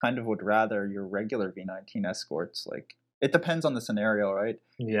kind of would rather your regular V19 escorts. Like it depends on the scenario, right?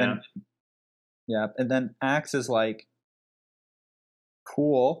 Yeah. And then Axe is like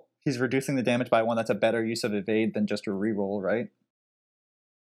cool. He's reducing the damage by 1. That's a better use of evade than just a reroll, right?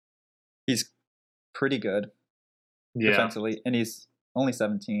 He's pretty good Yeah. defensively, and he's only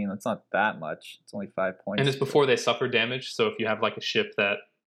 17. That's not that much. It's only 5 points. And it's before they suffer damage, so if you have like a ship that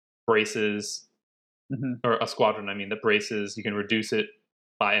braces, Mhm. or a squadron, that braces, you can reduce it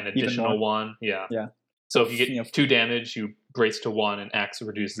by an additional more. 1. Yeah. Yeah. So if you You know, get 2 damage, you brace to 1, and Axe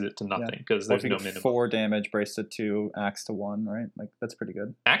reduces it to nothing because Or there's if you no get minimum. 4 damage, brace to 2, Axe to 1, right? Like that's pretty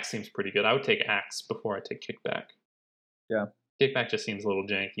good. Axe seems pretty good. I would take Axe before I take Kickback. Yeah. Kickback just seems a little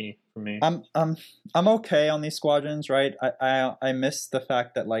janky for me. I'm okay on these squadrons, right? I miss the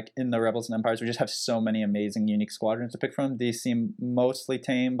fact that like in the Rebels and Empires we just have so many amazing unique squadrons to pick from. These seem mostly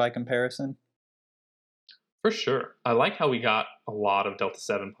tame by comparison. For sure. I like how we got a lot of Delta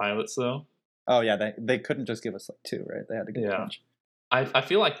 7 pilots, though. Oh yeah, they couldn't just give us like 2, right? They had to give a Yeah. bunch. I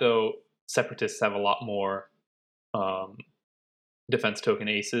feel like though separatists have a lot more defense token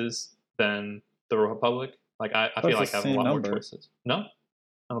aces than the Republic. Like I But feel like it's the I have a same lot number. more choices. No,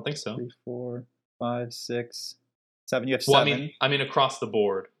 I don't think so. 3, 4, 5, 6, 7. You have Well, 7. I mean across the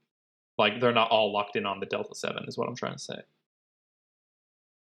board, like they're not all locked in on the Delta 7, is what I'm trying to say.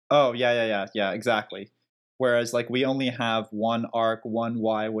 Oh yeah, exactly. Whereas like we only have 1 arc, 1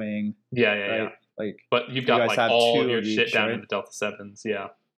 Y wing, Yeah, right? yeah. Like But you've you got guys like have all 2 your of shit each, down right? in the Delta 7s. Yeah.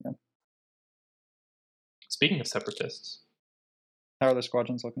 Yeah. Speaking of separatists, How are the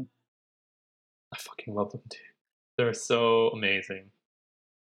squadrons looking? I fucking love them, dude. They're so amazing.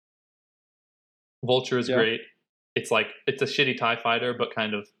 Vulture is great. It's like it's a shitty TIE fighter, but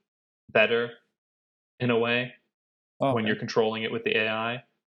kind of better in a way when you're controlling it with the AI.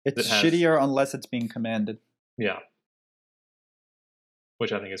 It's shittier unless it's being commanded. Yeah.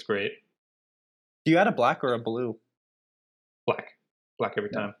 Which I think is great. Do you add a black or a blue? Black. Black every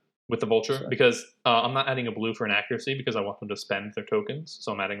time. With the Vulture. Because I'm not adding a blue for an accuracy because I want them to spend their tokens.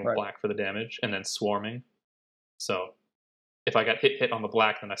 So I'm adding a black for the damage and then swarming. So if I got hit on the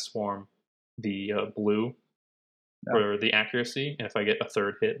black, then I swarm the blue for the accuracy. And if I get a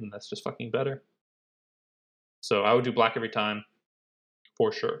 3rd hit, then that's just fucking better. So I would do black every time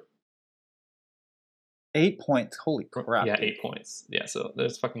for sure. 8 points. Holy crap. Yeah, dude. 8 points. Yeah, so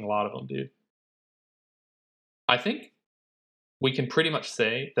there's fucking a lot of them, dude. I think we can pretty much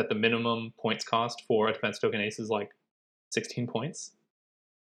say that the minimum points cost for a defense token ace is like 16 points.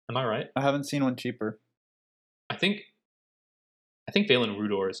 Am I right? I haven't seen one cheaper. I think Valen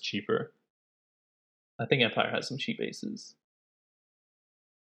Rudor is cheaper. I think Empire has some cheap aces.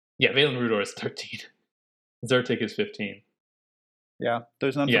 Yeah, Valen Rudor is 13. Zertik is 15. Yeah,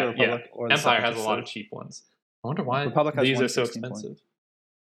 there's none for the Republic or the Empire has a lot of cheap ones. I wonder why these are so expensive.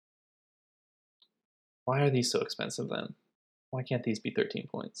 Why are these so expensive then? Why can't these be 13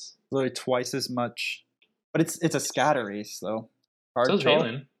 points? Literally twice as much. But it's a scatter ace, though. So's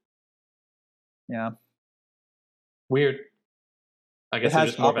Valen. Yeah. Weird. I guess it has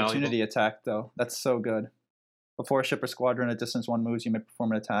just more opportunity valuable. attack, though. That's so good. Before a ship or squadron at distance 1 moves, you may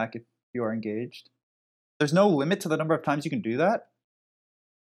perform an attack if you are engaged. There's no limit to the number of times you can do that?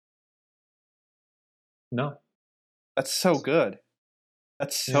 No. That's so good.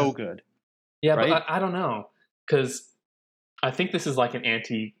 That's so good. Yeah, right? But I don't know. Because I think this is like an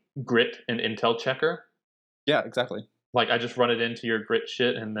anti-grit and intel checker. Yeah, exactly. Like, I just run it into your grit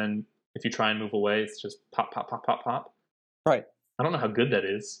shit, and then if you try and move away, it's just pop, pop, pop, pop, pop. Right. I don't know how good that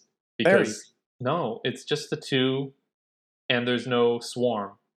is. Because, no, it's just the 2, and there's no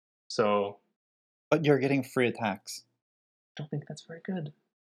swarm. So... But you're getting free attacks. I don't think that's very good.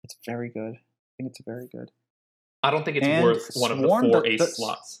 It's very good. I think it's very good. I don't think it's worth one of the 4 ace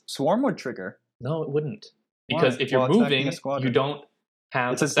slots. Swarm would trigger. No, it wouldn't. Because if you're moving, you don't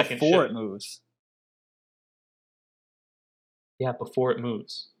have a second ship. Before it moves. Yeah, before it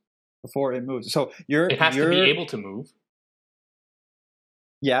moves. Before it moves. So it has to be able to move.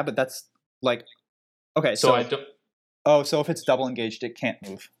 Yeah, but that's like okay. So I don't. Oh, so if it's double engaged, it can't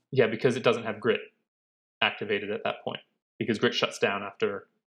move. Yeah, because it doesn't have grit activated at that point. Because grit shuts down after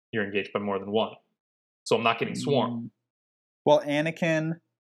you're engaged by more than 1. So I'm not getting swarm. Well, Anakin,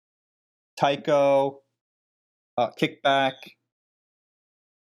 Tycho, Kickback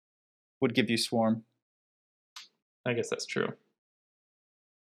would give you swarm. I guess that's true.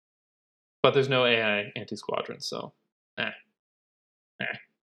 But there's no AI anti-squadron, so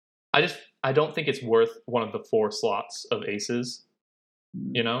I don't think it's worth one of the 4 slots of aces.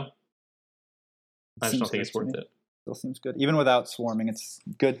 You know? I just don't think it's worth it. Still seems good. Even without swarming, it's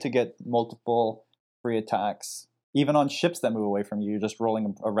good to get multiple free attacks. Even on ships that move away from you, you're just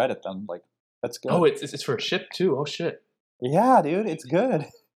rolling a red at them. Like, that's good. Oh, it's for a ship too. Oh shit. Yeah, dude, it's good.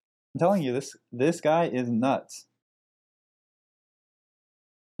 I'm telling you, this guy is nuts.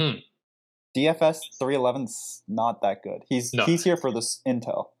 DFS 311's not that good. He's here for this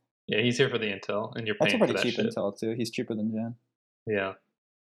intel. Yeah, he's here for the intel, and you're paying for that That's a pretty cheap shit. intel too. He's cheaper than Jan. Yeah,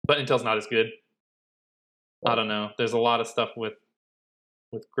 but intel's not as good. I don't know. There's a lot of stuff with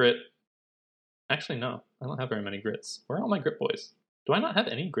grit. Actually, no, I don't have very many grits. Where are all my grit boys? Do I not have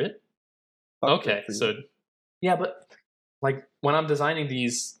any grit? Okay, so yeah, but like when I'm designing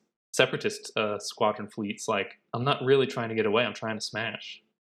these separatist squadron fleets, like I'm not really trying to get away. I'm trying to smash.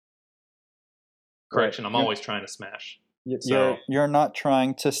 Correction, I'm always trying to smash. You're not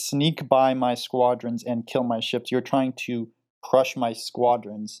trying to sneak by my squadrons and kill my ships. You're trying to crush my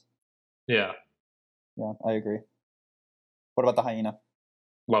squadrons. Yeah. Yeah, I agree. What about the Hyena?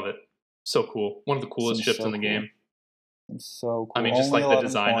 Love it. So cool. One of the coolest ships in the game. It's so cool. I mean, just like the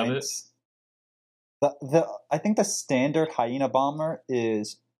design of it. I think the standard Hyena bomber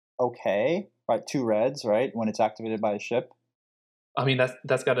is okay, right? 2 reds, right? When it's activated by a ship. I mean,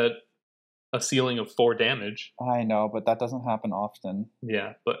 that's got a ceiling of 4 damage. I know, but that doesn't happen often.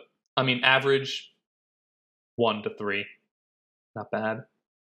 Yeah, but I mean, average 1 to 3, not bad.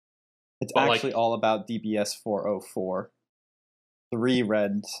 It's But, actually all about DBS 404. 3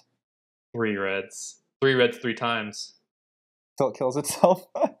 reds. 3 reds. 3 reds 3 times. Till it kills itself.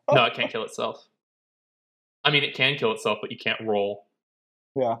 No, it can't kill itself. I mean, it can kill itself, but you can't roll.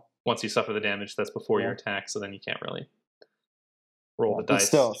 Yeah. Once you suffer the damage, that's before your attack, so then you can't really roll the dice.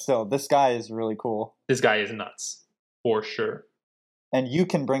 Still, this guy is really cool. This guy is nuts, for sure. And you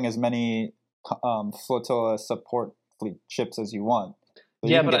can bring as many flotilla support fleet ships as you want. So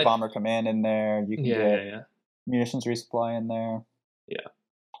you can get Bomber Command in there. You can get munitions resupply in there. Yeah.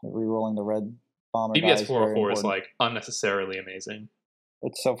 Rerolling the red bomber. DBS 404 is like unnecessarily amazing.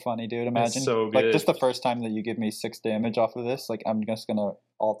 It's so funny, dude. Imagine it's so good. Like just the first time that you give me 6 damage off of this, like I'm just gonna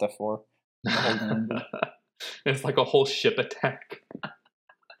alt F4. It's like a whole ship attack.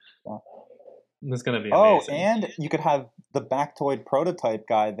 Yeah. It's gonna be amazing. And you could have the Bactoid prototype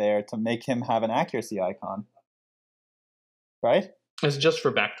guy there to make him have an accuracy icon. Right? It's just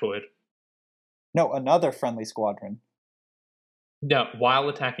for Bactoid. No, another friendly squadron. Yeah, while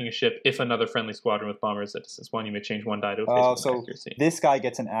attacking a ship, if another friendly squadron with bombers at distance 1, you may change 1 die to a phase 1 accuracy. This guy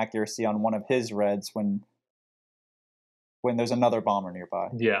gets an accuracy on one of his reds when there's another bomber nearby.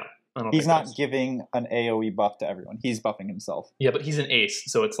 Yeah. He's not giving an AoE buff to everyone. He's buffing himself. Yeah, but he's an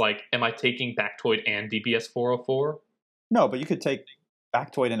ace, so it's like, am I taking Bactoid and DBS 404? No, but you could take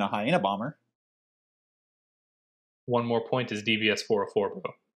Bactoid and a Hyena bomber. 1 more point is DBS 404, bro.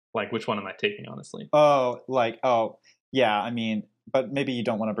 Like, which one am I taking, honestly? Yeah, I mean, but maybe you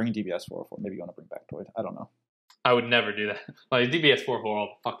don't want to bring DBS 404. Maybe you want to bring Bactoid. I don't know. I would never do that. Like, DBS 404 all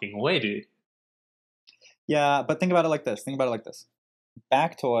the fucking way, dude. Yeah, but think about it like this.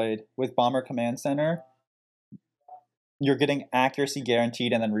 Bactoid with Bomber Command Center, you're getting accuracy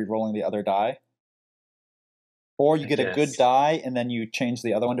guaranteed and then re-rolling the other die. Or you get a good die and then you change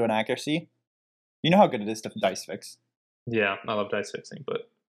the other one to an accuracy. You know how good it is to dice fix. Yeah, I love dice fixing, but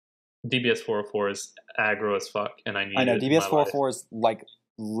DBS 404 is aggro as fuck, and I know DBS 404 is like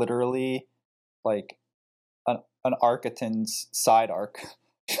literally like an Architon's side arc.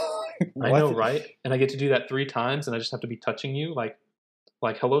 I know, right? And I get to do that 3 times, and I just have to be touching you like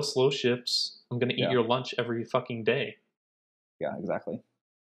hello, slow ships. I'm gonna eat your lunch every fucking day. Yeah, exactly.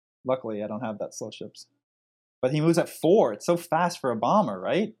 Luckily, I don't have that slow ships. But he moves at 4. It's so fast for a bomber,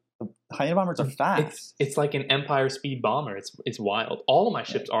 right? The Hyena bombers are fast. It's like an Empire speed bomber. It's wild. All of my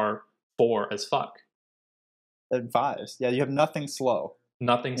ships are 4 as fuck. And 5s. Yeah, you have nothing slow.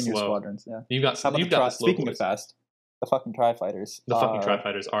 Nothing in slow. Your squadrons. Yeah. You've got the slow Speaking boys. Of fast, the fucking Tri-Fighters. The fucking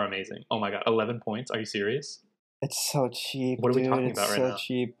Tri-Fighters are amazing. Oh my god, 11 points? Are you serious? It's so cheap. What are we talking about right now? It's so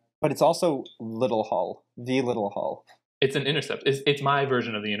cheap. But it's also little hull. The little hull. It's an intercept. It's my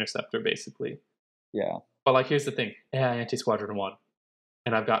version of the interceptor, basically. Yeah. But like, here's the thing. AI Anti-Squadron 1.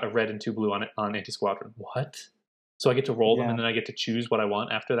 And I've got a red and 2 blue on Anti-Squadron. What? So I get to roll them and then I get to choose what I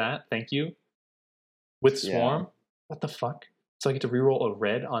want after that? Thank you. With Swarm? What the fuck? So I get to reroll a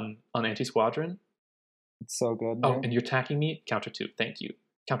red on Anti-Squadron? It's so good. Oh, and you're attacking me? Counter 2. Thank you.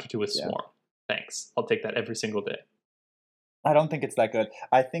 Counter 2 with Swarm. Thanks. I'll take that every single day. I don't think it's that good.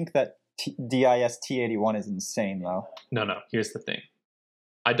 I think that DIS T81 is insane, though. No. Here's the thing.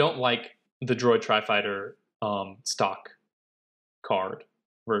 I don't like the Droid Tri-Fighter stock card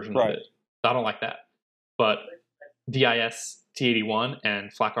version of it. I don't like that. But DIS T81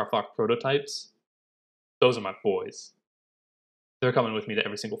 and Flak-R Flak prototypes, those are my boys. They're coming with me to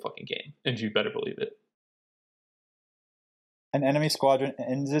every single fucking game, and you better believe it. An enemy squadron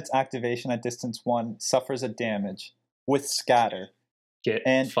ends its activation at distance 1, suffers a damage with scatter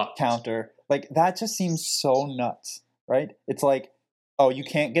and counter. Like, that just seems so nuts, right? It's like, oh, you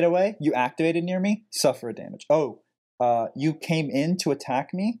can't get away? You activated near me? Suffer a damage. Oh, you came in to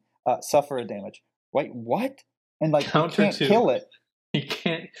attack me? Suffer a damage. Wait, what? And like, counter you can't kill it. You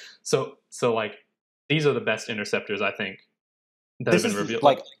can't. So like, these are the best interceptors, I think, that have been revealed.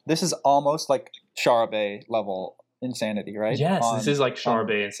 Like, this is almost like Charbet level insanity, right? Yes, this is like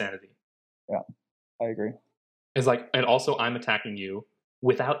Charbet insanity. Yeah, I agree. It's like, and also I'm attacking you.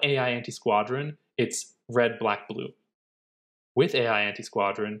 Without AI Anti-Squadron, it's red, black, blue. With AI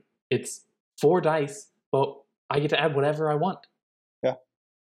Anti-Squadron, it's 4 dice, but I get to add whatever I want. Yeah.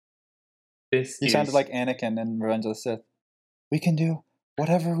 You sounded like Anakin in Revenge of the Sith. We can do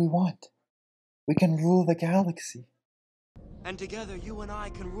whatever we want. We can rule the galaxy. And together, you and I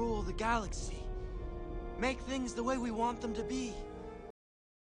can rule the galaxy. Make things the way we want them to be.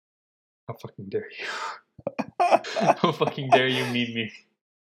 How fucking dare you? How fucking dare you meet me?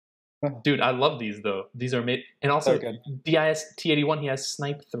 Dude, I love these though. These are made, and also So good. DIS T81. He has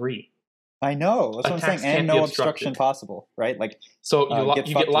Snipe 3, I know. That's what I'm Attacks saying. can't And be no obstructed. obstruction possible, right? Like, so you get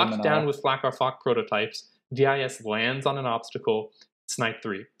get fucked locked Luminar. down with Flak or Fok prototypes. DIS lands on an obstacle. Snipe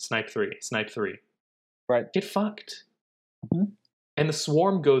 3, Snipe 3, Snipe 3. right. Get fucked. Mhm. And the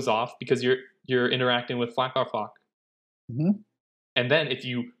swarm goes off because you're interacting with Flak or Fok. Mhm. And then if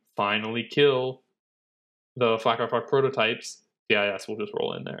you finally kill the Flak or Fok prototypes, DIS will just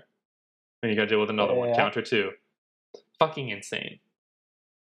roll in there. And you gotta deal with another one, Yeah. counter 2. Fucking insane.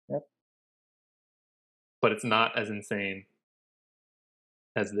 Yep. But it's not as insane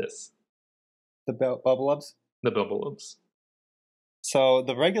as this. The Bubblubs. The Bilbolobs. So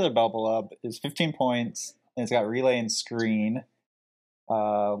the regular Bulbalub is 15 points, and it's got relay and screen,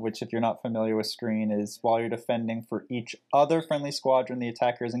 which, if you're not familiar with screen, is while you're defending for each other friendly squadron the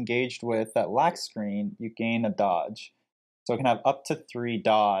attacker is engaged with that lacks screen, you gain a dodge. So it can have up to 3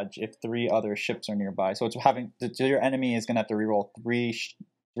 dodge if 3 other ships are nearby. So it's having your enemy is going to have to reroll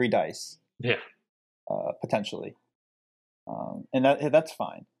 3 dice, Yeah. potentially, and that's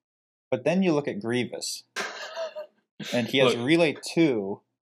fine. But then you look at Grievous, and he has Look. relay 2.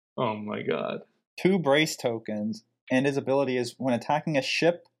 Oh my god. 2 brace tokens, and his ability is when attacking a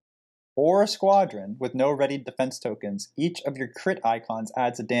ship or a squadron with no ready defense tokens, each of your crit icons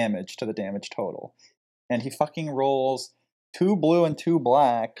adds a damage to the damage total. And he fucking rolls 2 blue and 2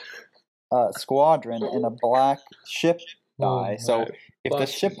 black squadron and a black ship die. So if the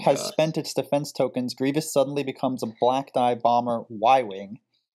ship has spent its defense tokens, Grievous suddenly becomes a black die bomber Y-wing.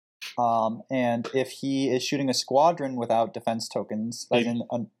 And if he is shooting a squadron without defense tokens, as in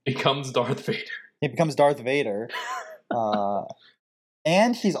becomes Darth Vader. He becomes Darth Vader.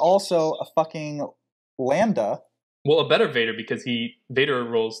 And he's also a fucking Lambda. Well, a better Vader because Vader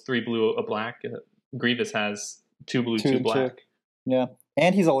rolls 3 blue, a black. Grievous has 2 blue, 2 black. 2. Yeah.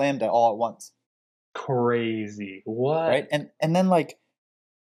 And he's a Lambda all at once. Crazy. What? Right? And then like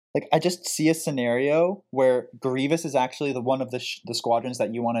I just see a scenario where Grievous is actually the one of the squadrons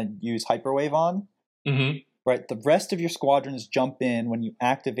that you want to use Hyperwave on. Mm-hmm. Right? The rest of your squadrons jump in when you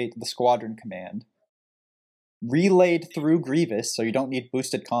activate the squadron command. Relayed through Grievous, so you don't need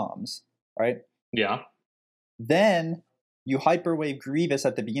boosted comms, right? Yeah. Then you Hyperwave Grievous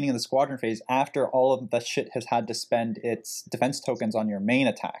at the beginning of the squadron phase after all of the shit has had to spend its defense tokens on your main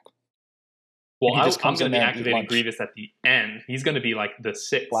attack. Well, I'm comes going to in be there and activating lunch. Grievous at the end. He's going to be like the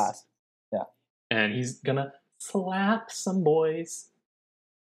 6th. Last. Yeah. And he's going to slap some boys.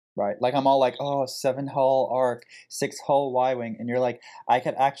 Right. Like I'm all like, oh, 7 hull arc, 6 hull Y-wing, and you're like, I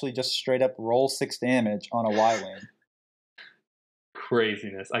could actually just straight up roll 6 damage on a Y-wing.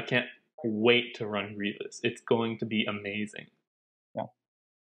 Craziness. I can't wait to run Grievous. It's going to be amazing. Yeah.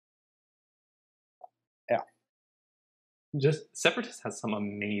 Yeah. Just Separatist has some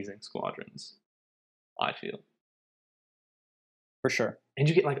amazing squadrons, I feel. For sure. And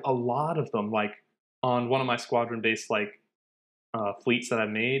you get like a lot of them. Like on one of my squadron based like fleets that I've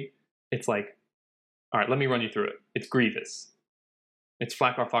made, it's like, all right, let me run you through it. It's Grievous. It's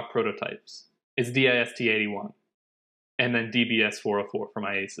Flak or Fok prototypes. It's DIS T81. And then DBS 404 for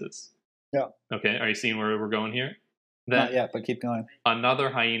my aces. Yeah. Okay, are you seeing where we're going here? Then Not yet, but keep going. another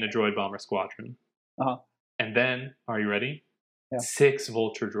Hyena droid bomber squadron. Uh-huh. And then, are you ready? Yeah. 6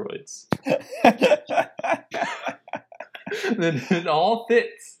 Vulture droids. Then it all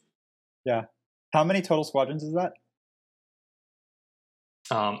fits. Yeah. How many total squadrons is that?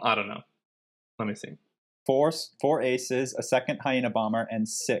 I don't know. Let me see. 4 aces, a second Hyena bomber, and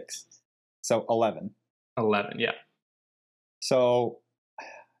 6. So 11. 11, yeah. So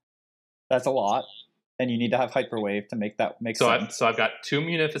that's a lot, and you need to have Hyperwave to make that make So sense. I've got 2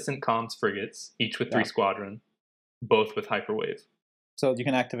 Munificent Comms frigates, each with 3 Yeah. squadron, both with Hyperwave. So you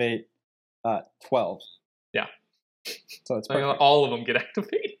can activate 12. Yeah. So it's So perfect. all of them get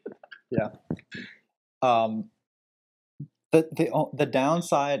activated. Yeah. The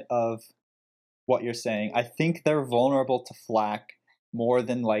downside of what you're saying, I think they're vulnerable to flak more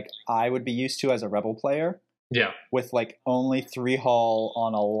than like I would be used to as a Rebel player. Yeah. With like only 3 hull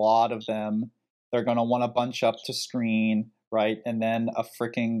on a lot of them, they're gonna want to bunch up to screen, right? And then a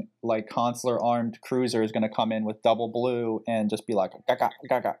freaking like consular armed cruiser is gonna come in with double blue and just be like gaga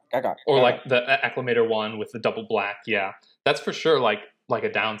gaga gaga. Or gaga. like the Acclamator one with the double black. Yeah. That's for sure like a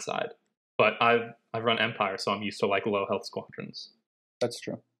downside. But I've run Empire, so I'm used to like low health squadrons. That's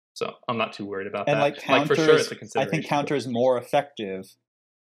true. So I'm not too worried about And that. like counter, for sure it's a I consideration. think counter is more effective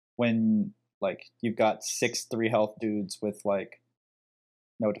when like you've got 6 3 health dudes with like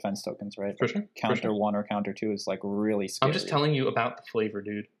no defense tokens, right? For Like, sure. Counter 1 or counter 2 is like really scary. I'm just telling you about the flavor,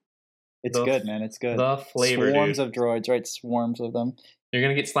 dude. It's good, man. It's good. The flavor, Swarms dude. of droids, right? Swarms of them. You're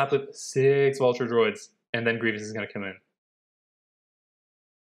gonna get slapped with 6 Vulture droids, and then Grievous is gonna come in.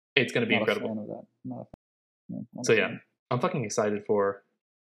 It's gonna be Not incredible. a fan of that. Not a fan. Not So a yeah, fan. I'm fucking excited for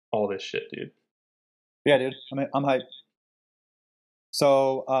all this shit, dude. Yeah, dude. I'm hyped.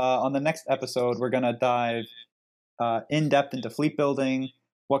 So on the next episode, we're gonna dive in depth into fleet building,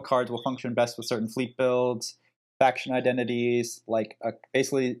 what cards will function best with certain fleet builds, faction identities, like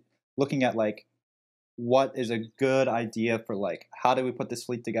basically looking at like what is a good idea for like how do we put this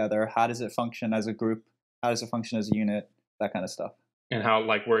fleet together, how does it function as a group, how does it function as a unit, that kind of stuff. And how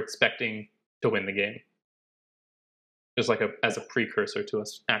like we're expecting to win the game, just like as a precursor to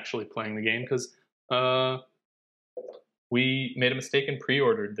us actually playing the game, because we made a mistake and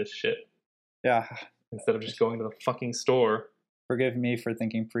pre-ordered this shit Yeah. instead of just going to the fucking store Forgive me for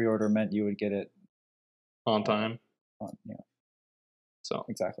thinking pre-order meant you would get it on time. on, So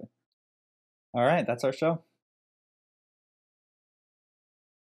exactly. All right, that's our show.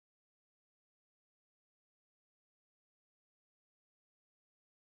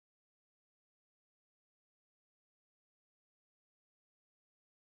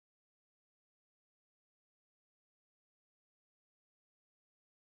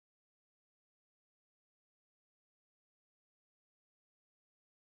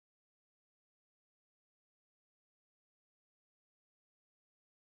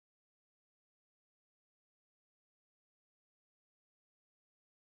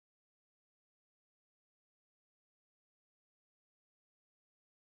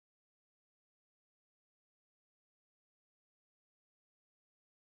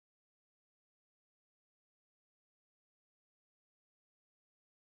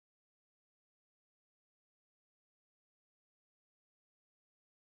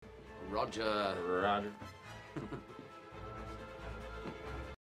 Roger. Roger.